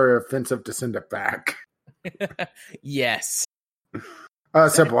take it or offensive to send it back? Yes.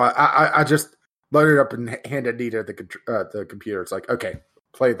 Simple. I just loaded up and handed Nita the computer. It's like, okay,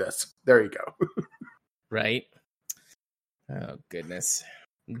 play this. There you go. Right? Oh, goodness.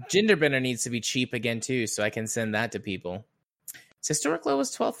 Genderbender needs to be cheap again too, so I can send that to people. Its historic low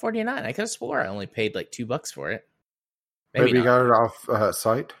was $12.49. I could have swore I only paid like $2 for it. Maybe you got it off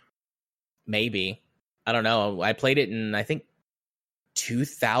site. Maybe, I don't know. I played it in I think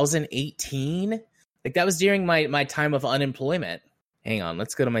 2018. Like that was during my time of unemployment. Hang on,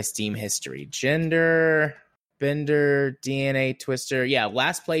 let's go to my Steam history. Genderbender DNA Twister. Yeah,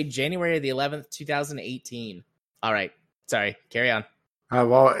 last played January the 11th, 2018. All right, sorry. Carry on.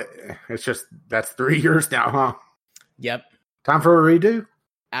 Well, it's just, that's 3 years now, huh? Yep. Time for a redo?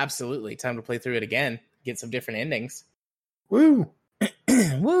 Absolutely. Time to play through it again. Get some different endings. Woo.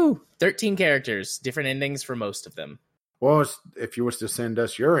 Woo. 13 characters. Different endings for most of them. Well, if you wish to send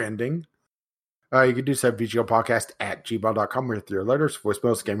us your ending, you can do so at vglpodcast@gmail.com with your letters,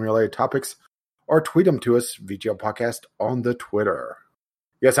 voicemails, game-related topics, or tweet them to us, VGLpodcast, on the Twitter.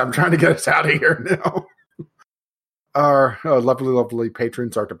 Yes, I'm trying to get us out of here now. Our lovely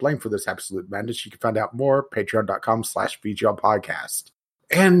patrons are to blame for this absolute madness. You can find out more patreon.com/VGLpodcast.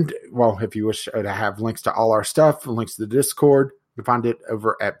 And, well, if you wish to have links to all our stuff, links to the Discord, you can find it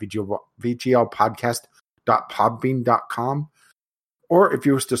over at VGLpodcast.podbean.com. Or if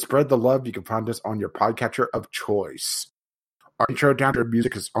you wish to spread the love, you can find us on your podcatcher of choice. Our intro down to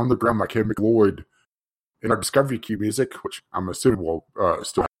music is On the Ground by Kim McLeod. And our Discovery Queue music, which I'm assuming we'll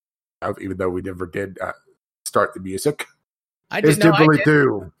still have, even though we never did start the music, I did know I did.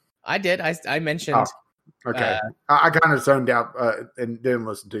 I did. I mentioned. Okay. I kind of zoned out and didn't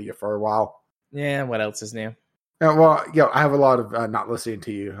listen to you for a while. Yeah. What else is new? Well, I have a lot of not listening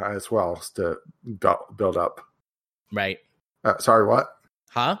to you as well to build up. Right. Sorry, what?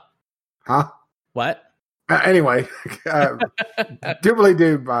 Huh? What? Anyway, Doobly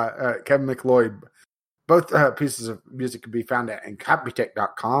Doo by Kevin MacLeod. Both pieces of music can be found at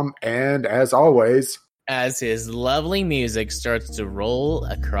incapitech.com. And as always, as his lovely music starts to roll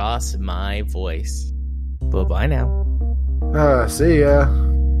across my voice. Bye-bye now. See ya.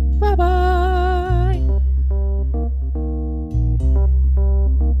 Bye-bye.